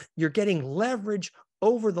 You're getting leverage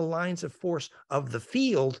over the lines of force of the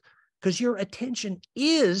field because your attention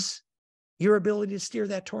is your ability to steer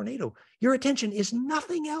that tornado. Your attention is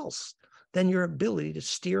nothing else than your ability to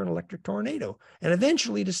steer an electric tornado and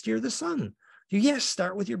eventually to steer the sun. Yes,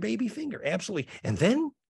 start with your baby finger, absolutely. And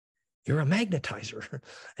then you're a magnetizer.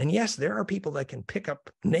 And yes, there are people that can pick up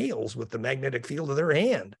nails with the magnetic field of their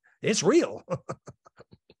hand. It's real.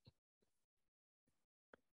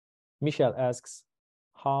 Michelle asks,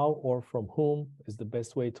 how or from whom is the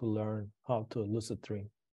best way to learn how to lucid dream?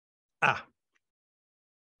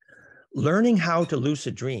 Learning how to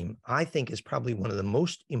lucid dream, I think, is probably one of the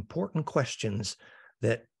most important questions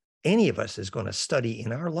that any of us is going to study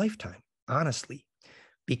in our lifetime, honestly,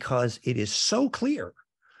 because it is so clear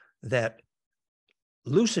that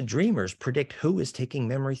lucid dreamers predict who is taking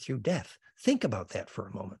memory through death. Think about that for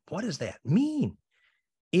a moment. What does that mean?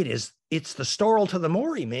 It's the storal to the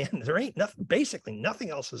mori, man. There ain't nothing, basically nothing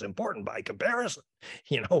else is important by comparison.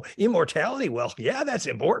 Immortality, well, yeah, that's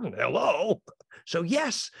important. Hello. So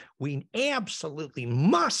yes, we absolutely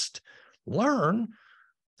must learn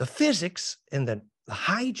the physics and the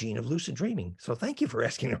hygiene of lucid dreaming. So thank you for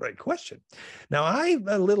asking the right question. Now, I'm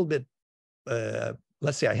a little bit,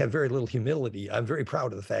 let's say I have very little humility. I'm very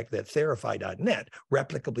proud of the fact that Therify.net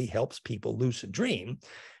replicably helps people lucid dream.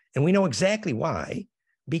 And we know exactly why,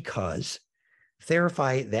 because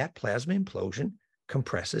Therify, that plasma implosion,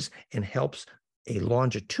 compresses and helps a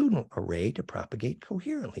longitudinal array to propagate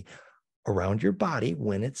coherently around your body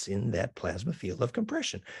when it's in that plasma field of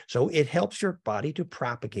compression. So it helps your body to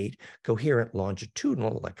propagate coherent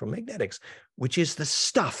longitudinal electromagnetics, which is the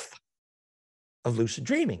stuff of lucid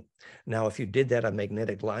dreaming. Now, if you did that on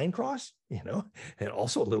magnetic line cross, and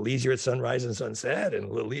also a little easier at sunrise and sunset and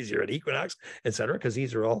a little easier at equinox, et cetera, because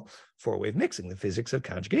these are all four-wave mixing, the physics of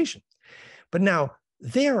conjugation. But now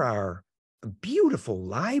there are a beautiful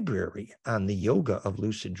library on the yoga of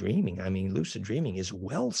lucid dreaming. I mean, lucid dreaming is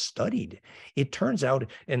well studied. It turns out,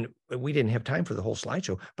 and we didn't have time for the whole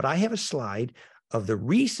slideshow, but I have a slide of the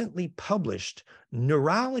recently published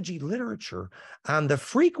neurology literature on the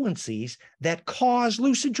frequencies that cause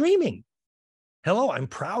lucid dreaming. Hello, I'm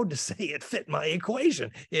proud to say it fit my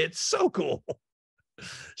equation. It's so cool.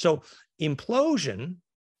 So implosion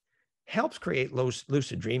helps create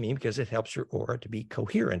lucid dreaming because it helps your aura to be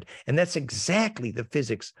coherent. And that's exactly the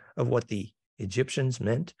physics of what the Egyptians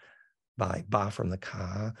meant by Ba from the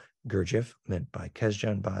Ka, Gurdjieff meant by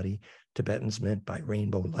Kesjan body, Tibetans meant by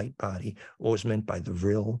rainbow light body, what was meant by the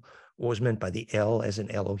Vril, what was meant by the El as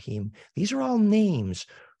in Elohim. These are all names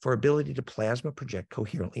for ability to plasma project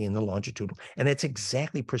coherently in the longitudinal. And it's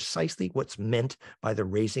exactly precisely what's meant by the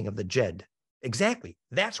raising of the Jed. Exactly.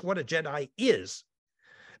 That's what a Jedi is.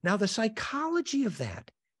 Now, the psychology of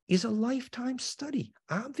that is a lifetime study.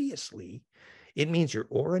 Obviously, it means your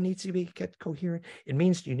aura needs to be kept coherent. It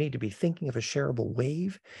means you need to be thinking of a shareable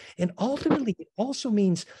wave. And ultimately, it also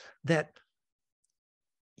means that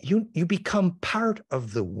you become part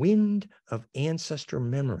of the wind of ancestor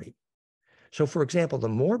memory. So, for example, the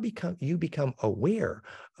more you become aware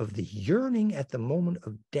of the yearning at the moment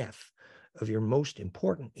of death of your most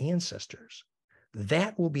important ancestors,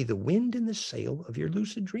 that will be the wind in the sail of your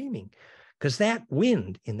lucid dreaming. Because that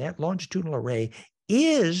wind in that longitudinal array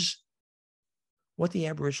is what the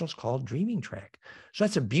Aboriginals called dreaming track. So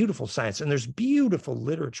that's a beautiful science. And there's beautiful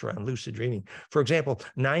literature on lucid dreaming. For example,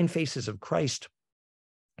 9 Faces of Christ,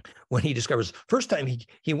 when he discovers, first time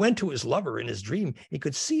he went to his lover in his dream, he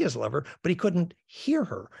could see his lover, but he couldn't hear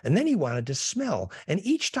her. And then he wanted to smell. And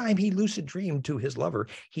each time he lucid dreamed to his lover,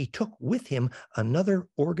 he took with him another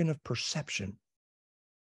organ of perception.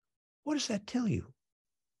 What does that tell you?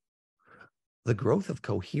 The growth of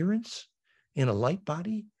coherence in a light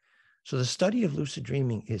body. So the study of lucid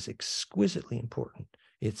dreaming is exquisitely important.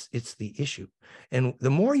 It's the issue. And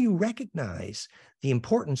the more you recognize the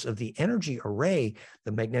importance of the energy array,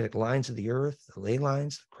 the magnetic lines of the earth, the ley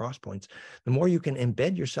lines, the cross points, the more you can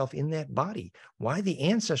embed yourself in that body. Why the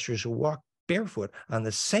ancestors who walked barefoot on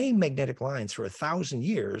the same magnetic lines for 1,000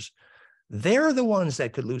 years, they're the ones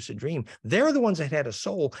that could lucid dream. They're the ones that had a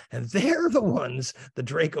soul, and they're the ones, the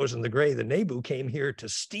Dracos and the Gray, the Nebu, came here to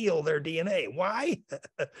steal their DNA. Why?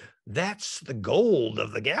 That's the gold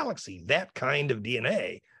of the galaxy, that kind of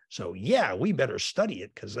DNA. So yeah, we better study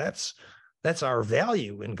it, because that's our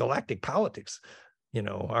value in galactic politics. You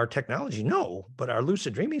know, our technology, no, but our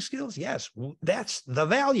lucid dreaming skills, yes, that's the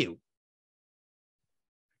value.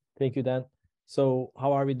 Thank you, Dan. So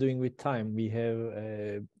how are we doing with time? We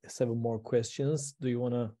have 7 more questions. Do you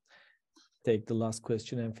want to take the last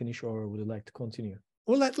question and finish, or would you like to continue?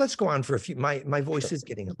 Well, let's go on for a few. My voice is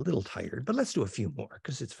getting a little tired, but let's do a few more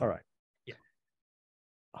because it's fun. All right. Yeah.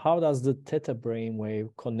 How does the theta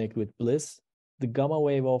brainwave connect with Bliss? The gamma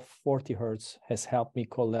wave of 40 hertz has helped me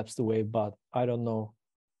collapse the wave, but I don't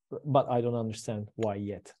understand why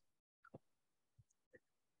yet.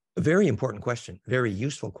 A very important question, very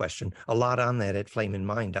useful question. A lot on that at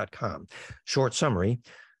flameinmind.com. Short summary.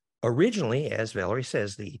 Originally, as Valerie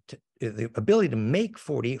says, the ability to make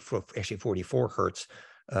 44 hertz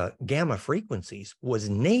gamma frequencies was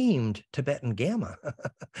named Tibetan gamma.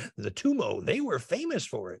 The Tumo, they were famous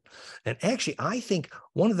for it. And actually, I think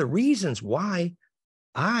one of the reasons why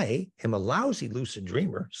I am a lousy lucid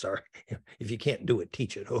dreamer. Sorry, if you can't do it,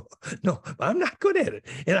 teach it. Oh, no, I'm not good at it.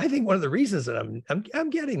 And I think one of the reasons that I'm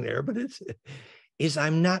getting there, but is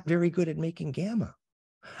I'm not very good at making gamma.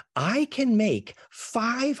 I can make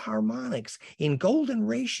 5 harmonics in golden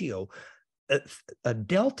ratio, a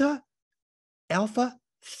delta, alpha,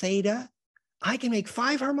 theta. I can make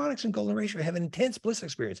 5 harmonics in golden ratio, have an intense bliss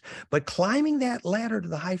experience. But climbing that ladder to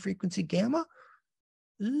the high frequency gamma,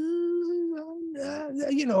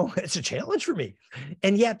 you know, it's a challenge for me.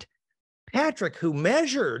 And yet, Patrick, who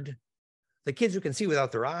measured the kids who can see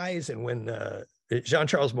without their eyes, and when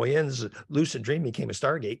Jean-Charles Moyen's lucid dream became a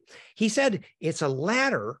Stargate, he said it's a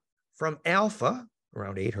ladder from alpha,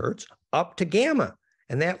 around 8 hertz, up to gamma.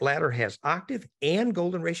 And that ladder has octave and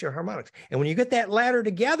golden ratio harmonics. And when you get that ladder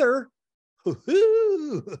together,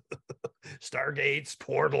 stargates,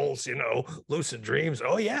 portals, you know, lucid dreams.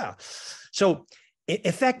 Oh, yeah. So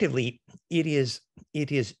effectively, it is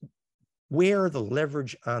where the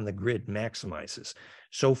leverage on the grid maximizes.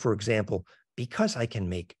 So, for example, because I can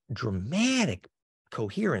make dramatic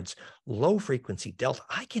coherence, low frequency delta,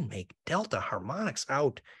 I can make delta harmonics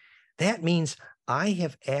out. That means I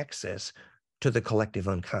have access to the collective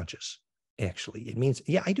unconscious. Actually, it means,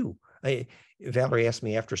 yeah, I do. Valerie asked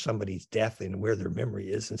me after somebody's death and where their memory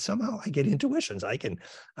is, and somehow I get intuitions. I can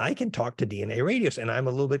talk to DNA radios, and I'm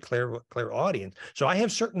a little bit clairaudient. So I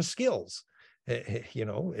have certain skills, you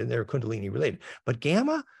know, and they're Kundalini related. But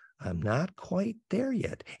gamma, I'm not quite there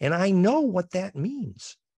yet, and I know what that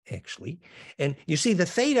means actually. And you see, the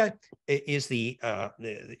theta is the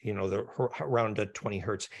around 20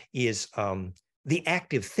 hertz is the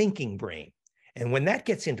active thinking brain, and when that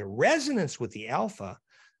gets into resonance with the alpha,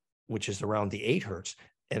 which is around the 8 hertz,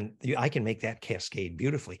 and I can make that cascade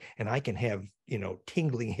beautifully. And I can have, you know,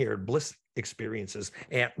 tingling haired bliss experiences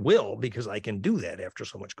at will, because I can do that after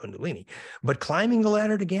so much Kundalini. But climbing the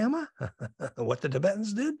ladder to gamma, what the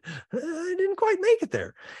Tibetans did, I didn't quite make it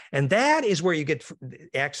there. And that is where you get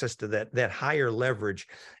access to that higher leverage.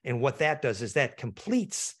 And what that does is that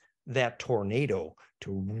completes that tornado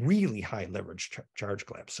to really high leverage charge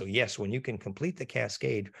collapse. So yes, when you can complete the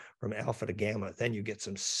cascade from alpha to gamma, then you get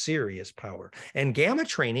some serious power. And gamma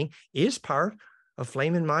training is part of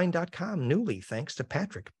flameinmind.com newly, thanks to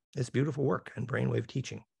Patrick. It's beautiful work and brainwave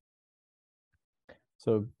teaching.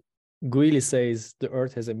 So Guili says the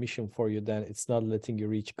Earth has a mission for you, then it's not letting you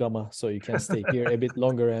reach gamma, so you can stay here a bit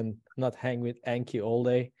longer and not hang with Anki all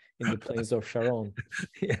day in the plains of Sharon.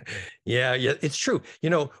 Yeah, it's true. You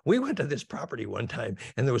know, we went to this property one time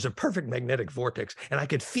and there was a perfect magnetic vortex and I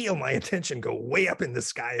could feel my attention go way up in the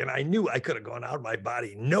sky and I knew I could have gone out of my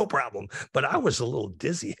body, no problem. But I was a little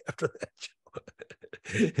dizzy after that show.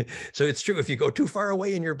 So it's true. If you go too far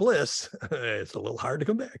away in your bliss, it's a little hard to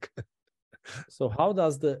come back. So how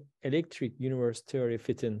does the electric universe theory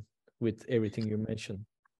fit in with everything you mentioned?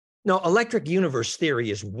 No, electric universe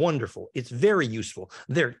theory is wonderful. It's very useful.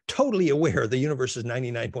 They're totally aware the universe is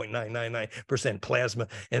 99.999% plasma.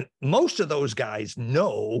 And most of those guys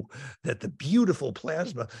know that the beautiful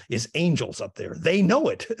plasma is angels up there. They know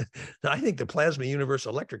it. I think the plasma universe,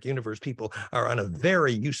 electric universe people are on a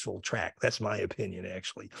very useful track. That's my opinion,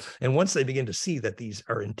 actually. And once they begin to see that these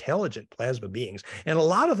are intelligent plasma beings, and a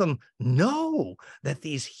lot of them know that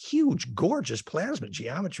these huge, gorgeous plasma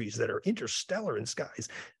geometries that are interstellar in skies,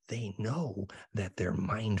 they know that they're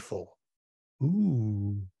mindful.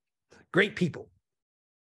 Ooh, great people.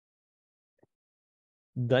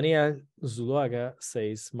 Daniel Zuluaga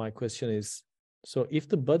says, my question is, so if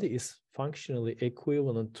the body is functionally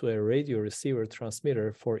equivalent to a radio receiver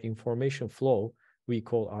transmitter for information flow, we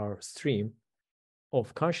call our stream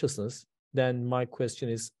of consciousness, then my question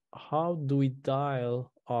is, how do we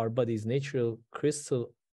dial our body's natural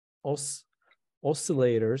crystal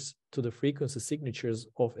oscillators to the frequency signatures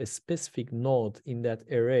of a specific node in that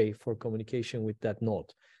array for communication with that node?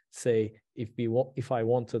 Say, if I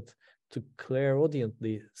wanted to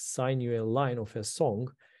clairaudiently sign you a line of a song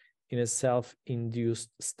in a self-induced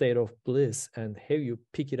state of bliss and have you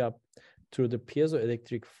pick it up through the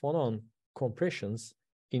piezoelectric phonon compressions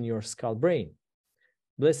in your skull brain.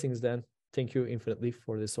 Blessings then. Thank you infinitely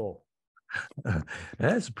for this all.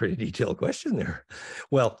 That's a pretty detailed question there.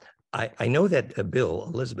 Well, I know that Bill,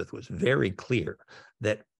 Elizabeth, was very clear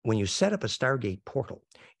that when you set up a Stargate portal,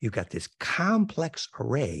 you've got this complex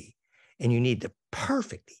array and you need the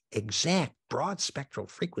perfectly exact broad spectral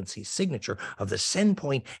frequency signature of the send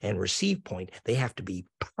point and receive point. They have to be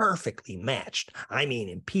perfectly matched. I mean,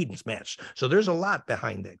 impedance matched. So there's a lot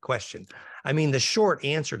behind that question. I mean, the short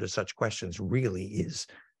answer to such questions really is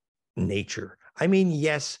nature. I mean,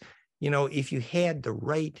 yes, you know, if you had the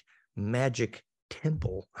right magic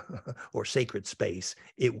temple or sacred space,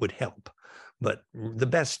 it would help. But the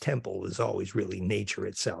best temple is always really nature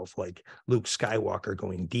itself, like Luke Skywalker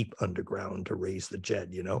going deep underground to raise the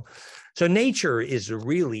Jedi, you know? So nature is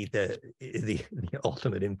really the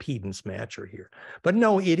ultimate impedance matcher here. But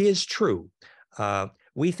no, it is true.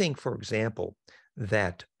 We think, for example,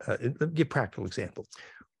 that, give a practical example.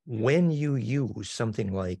 When you use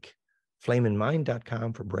something like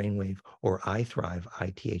flameinmind.com for brainwave or iThrive,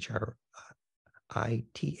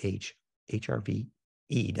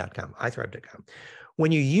 ITHRVE.com, iThrive.com.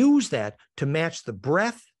 When you use that to match the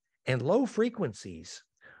breadth and low frequencies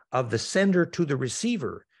of the sender to the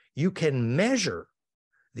receiver, you can measure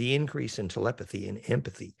the increase in telepathy and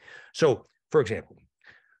empathy. So, for example,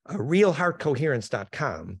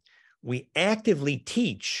 realheartcoherence.com, we actively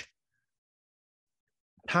teach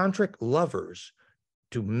tantric lovers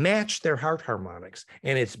to match their heart harmonics.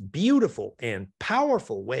 And it's beautiful and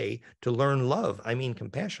powerful way to learn love. I mean,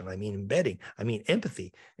 compassion, I mean, embedding, I mean,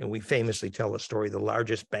 empathy. And we famously tell the story, the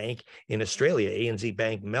largest bank in Australia, ANZ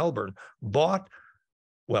Bank Melbourne, bought,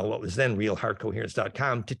 well, what was then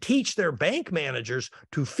realheartcoherence.com to teach their bank managers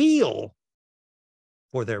to feel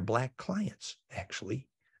for their Black clients, actually.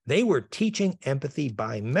 They were teaching empathy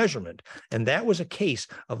by measurement. And that was a case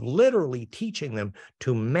of literally teaching them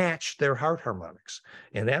to match their heart harmonics.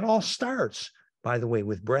 And that all starts, by the way,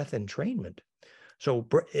 with breath entrainment. So,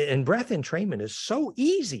 and breath entrainment is so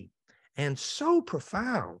easy and so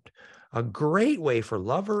profound. A great way for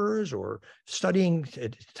lovers or studying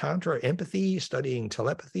Tantra empathy, studying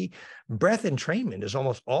telepathy. Breath entrainment is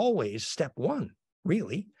almost always step one,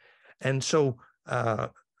 really. And so,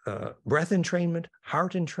 breath entrainment,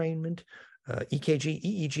 heart entrainment, EKG,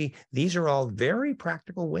 EEG, these are all very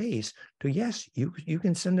practical ways to, yes, you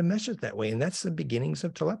can send a message that way. And that's the beginnings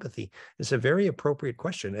of telepathy. It's a very appropriate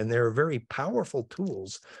question. And there are very powerful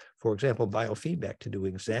tools, for example, biofeedback, to do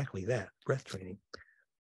exactly that, breath training.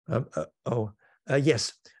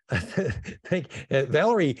 Yes.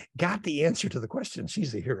 Valerie got the answer to the question.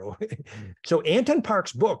 She's the hero. So Anton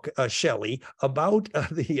Park's book, Shelley, about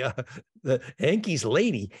the Enki's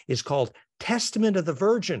lady is called Testament of the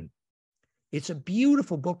Virgin. It's a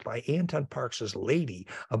beautiful book by Anton Parks' lady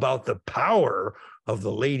about the power of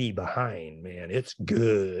the lady behind, man. It's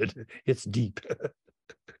good. It's deep.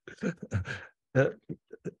 Thank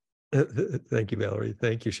you, Valerie.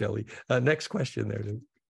 Thank you, Shelley. Next question there.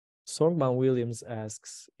 Songman Williams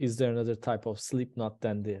asks, is there another type of slipknot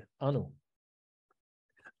than the Anu?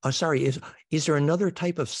 Sorry, is there another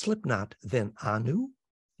type of slipknot than Anu?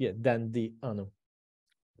 Yeah, than the Anu.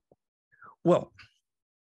 Well,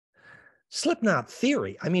 slipknot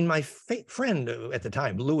theory. I mean, my friend at the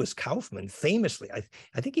time, Louis Kaufman, famously,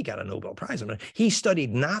 I think he got a Nobel Prize. He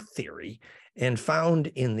studied knot theory and found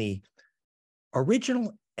in the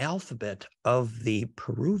original alphabet of the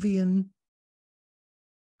Peruvian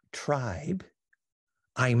tribe,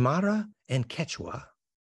 Aymara and Quechua,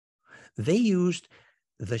 they used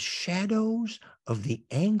the shadows of the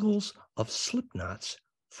angles of slipknots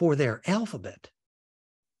for their alphabet.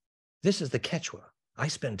 This is the Quechua. I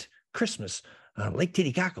spent Christmas on Lake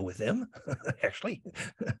Titicaca with them, actually.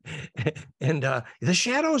 And the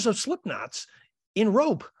shadows of slipknots in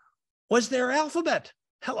rope was their alphabet.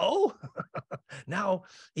 Hello. Now,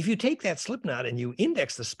 if you take that slipknot and you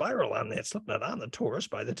index the spiral on that slipknot on the torus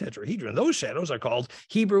by the tetrahedron, those shadows are called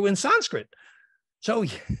Hebrew and Sanskrit. So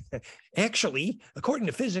actually, according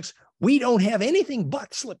to physics, we don't have anything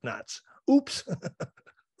but slipknots. Oops.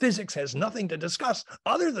 Physics has nothing to discuss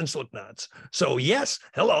other than slipknots. So yes,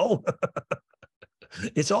 hello.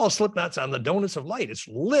 It's all slipknots on the donuts of light. It's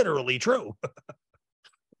literally true.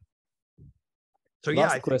 So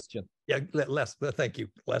Last question. Thank you.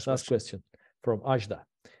 Last question from Ajda.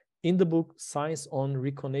 In the book Science on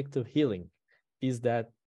Reconnective Healing, is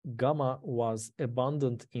that gamma was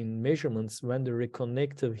abundant in measurements when the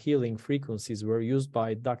reconnective healing frequencies were used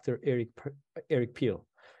by Dr. Eric Peel.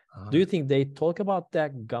 Do you think they talk about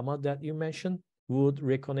that gamma that you mentioned? Would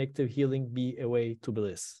reconnective healing be a way to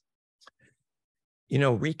bliss? You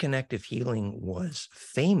know, reconnective healing was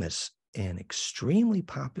famous and extremely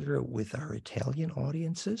popular with our Italian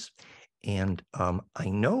audiences. And I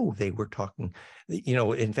know they were talking, you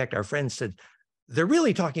know, in fact, our friends said, they're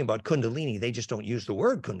really talking about Kundalini. They just don't use the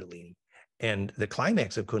word Kundalini. And the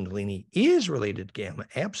climax of Kundalini is related to gamma,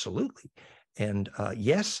 absolutely. And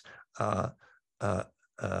yes,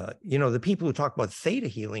 you know, the people who talk about theta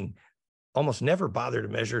healing almost never bother to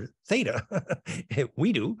measure theta.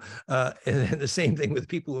 We do. And the same thing with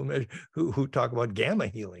people who talk about gamma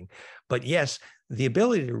healing. But yes, the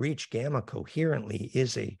ability to reach gamma coherently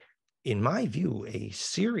is in my view, a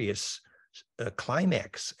serious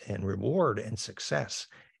climax and reward and success.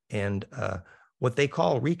 And what they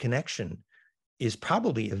call reconnection is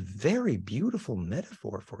probably a very beautiful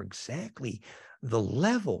metaphor for exactly the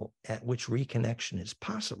level at which reconnection is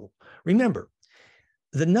possible. Remember,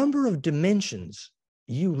 the number of dimensions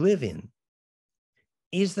you live in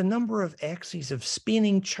is the number of axes of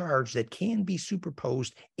spinning charge that can be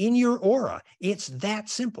superposed in your aura. It's that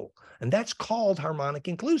simple. And that's called harmonic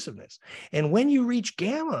inclusiveness. And when you reach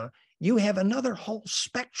gamma, you have another whole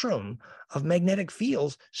spectrum of magnetic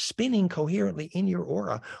fields spinning coherently in your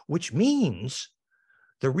aura, which means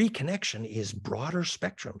the reconnection is broader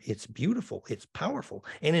spectrum. It's beautiful. It's powerful.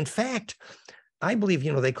 And in fact, I believe,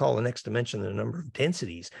 you know, they call the next dimension the number of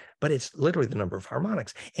densities, but it's literally the number of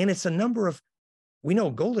harmonics. And it's a number of, we know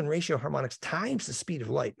golden ratio harmonics times the speed of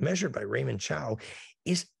light measured by Raymond Chow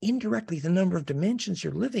is indirectly the number of dimensions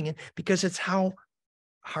you're living in, because it's how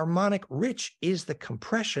harmonic rich is the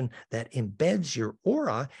compression that embeds your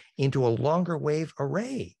aura into a longer wave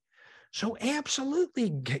array. So absolutely,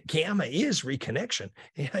 gamma is reconnection.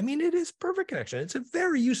 I mean, it is perfect connection. It's a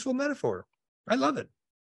very useful metaphor. I love it.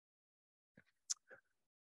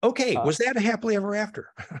 Okay, was that a happily ever after?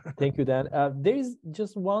 Thank you, Dan. There is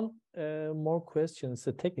just one more question. It's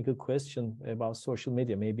a technical question about social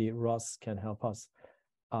media. Maybe Ross can help us.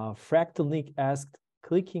 Fractal Nick asked,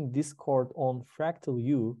 clicking Discord on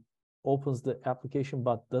FractalU opens the application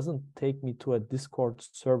but doesn't take me to a Discord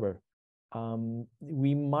server.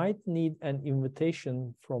 We might need an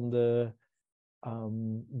invitation from the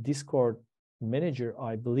Discord manager,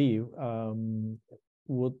 I believe.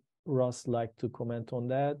 Would Russ like to comment on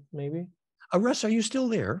that, maybe? Russ, are you still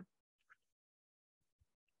there?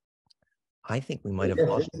 I think we might have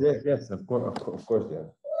lost. Yes, of course, yeah.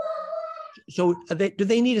 So do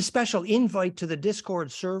they need a special invite to the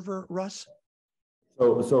Discord server, Russ?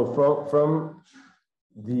 So from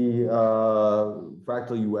the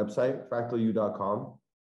FractalU website, fractalu.com,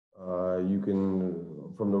 you can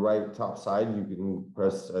from the right top side, you can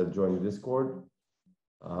press join the Discord.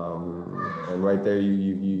 And right there,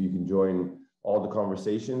 you can join all the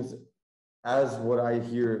conversations. As what I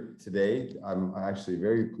hear today, I'm actually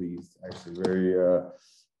very pleased, actually very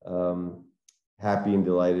happy and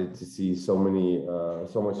delighted to see so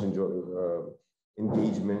much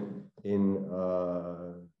engagement in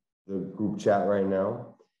the group chat right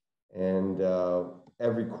now. And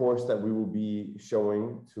every course that we will be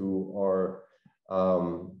showing to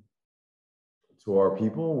our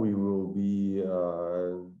people, we will be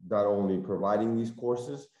not only providing these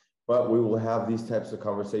courses, but we will have these types of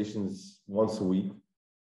conversations once a week.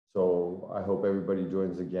 So I hope everybody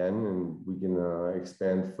joins again and we can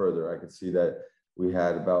expand further. I could see that we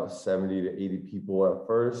had about 70 to 80 people at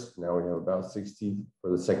first. Now we have about 60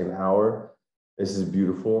 for the second hour. This is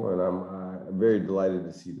beautiful, and I'm very delighted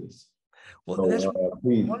to see this. Well, so, that's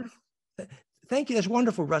please. wonderful. Thank you. That's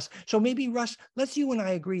wonderful, Russ. So maybe, Russ, let's you and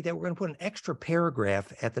I agree that we're going to put an extra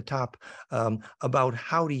paragraph at the top about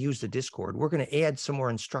how to use the Discord. We're going to add some more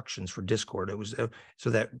instructions for Discord. It was so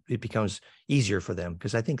that it becomes easier for them,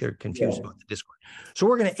 because I think they're confused about the Discord. So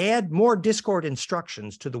we're going to add more Discord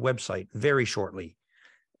instructions to the website very shortly.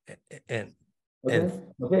 Okay.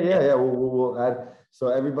 We'll add. So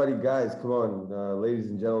everybody, guys, come on, ladies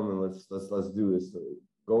and gentlemen, let's do this.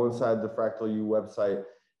 Go inside the FractalU website.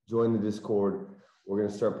 Join the Discord. We're going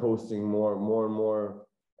to start posting more and more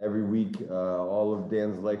every week. All of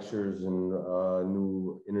Dan's lectures and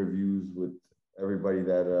new interviews with everybody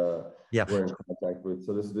that we're in contact with.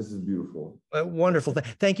 So this is beautiful. Wonderful.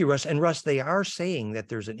 Thank you, Russ. And Russ, they are saying that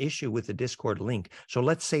there's an issue with the Discord link. So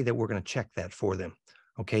let's say that we're going to check that for them.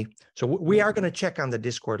 Okay. So we are going to check on the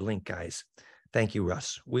Discord link, guys. Thank you,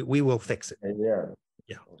 Russ. We will fix it.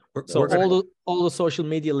 Yeah. So all the social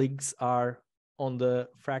media links are on the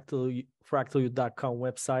FractalU.com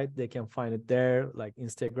website. They can find it there, like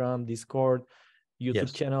Instagram, Discord,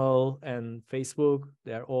 YouTube channel, and Facebook.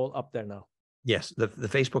 They're all up there now. Yes, the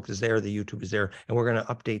Facebook is there, the YouTube is there, and we're going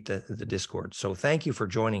to update the Discord. So thank you for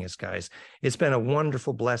joining us, guys. It's been a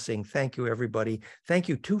wonderful blessing. Thank you, everybody. Thank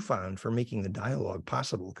you, Tufan, for making the dialogue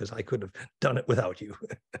possible, because I could have done it without you.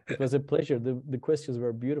 It was a pleasure. The questions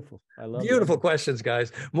were beautiful. I love beautiful questions,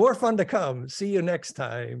 guys. More fun to come. See you next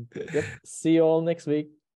time. Yep. See you all next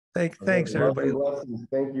week. Thanks, everybody.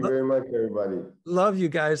 Thank you very much, everybody. Love you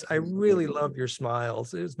guys. I really love your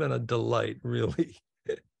smiles. It's been a delight, really.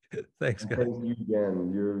 Thanks, guys. Thank you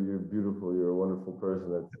again. You're beautiful. You're a wonderful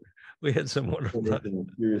person. We had some wonderful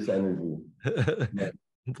serious energy.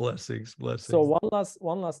 Blessings. So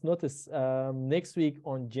one last notice. Next week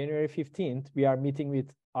on January 15th, we are meeting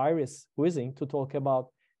with Iris Huizing to talk about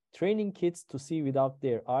training kids to see without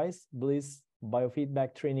their eyes. Bliss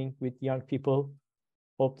biofeedback training with young people.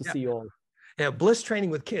 Hope to see you all. Yeah, Bliss training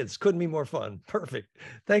with kids couldn't be more fun. Perfect.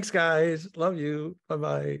 Thanks, guys. Love you.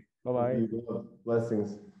 Bye-bye. Bye-bye.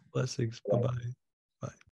 Blessings. Blessings. Bye-bye.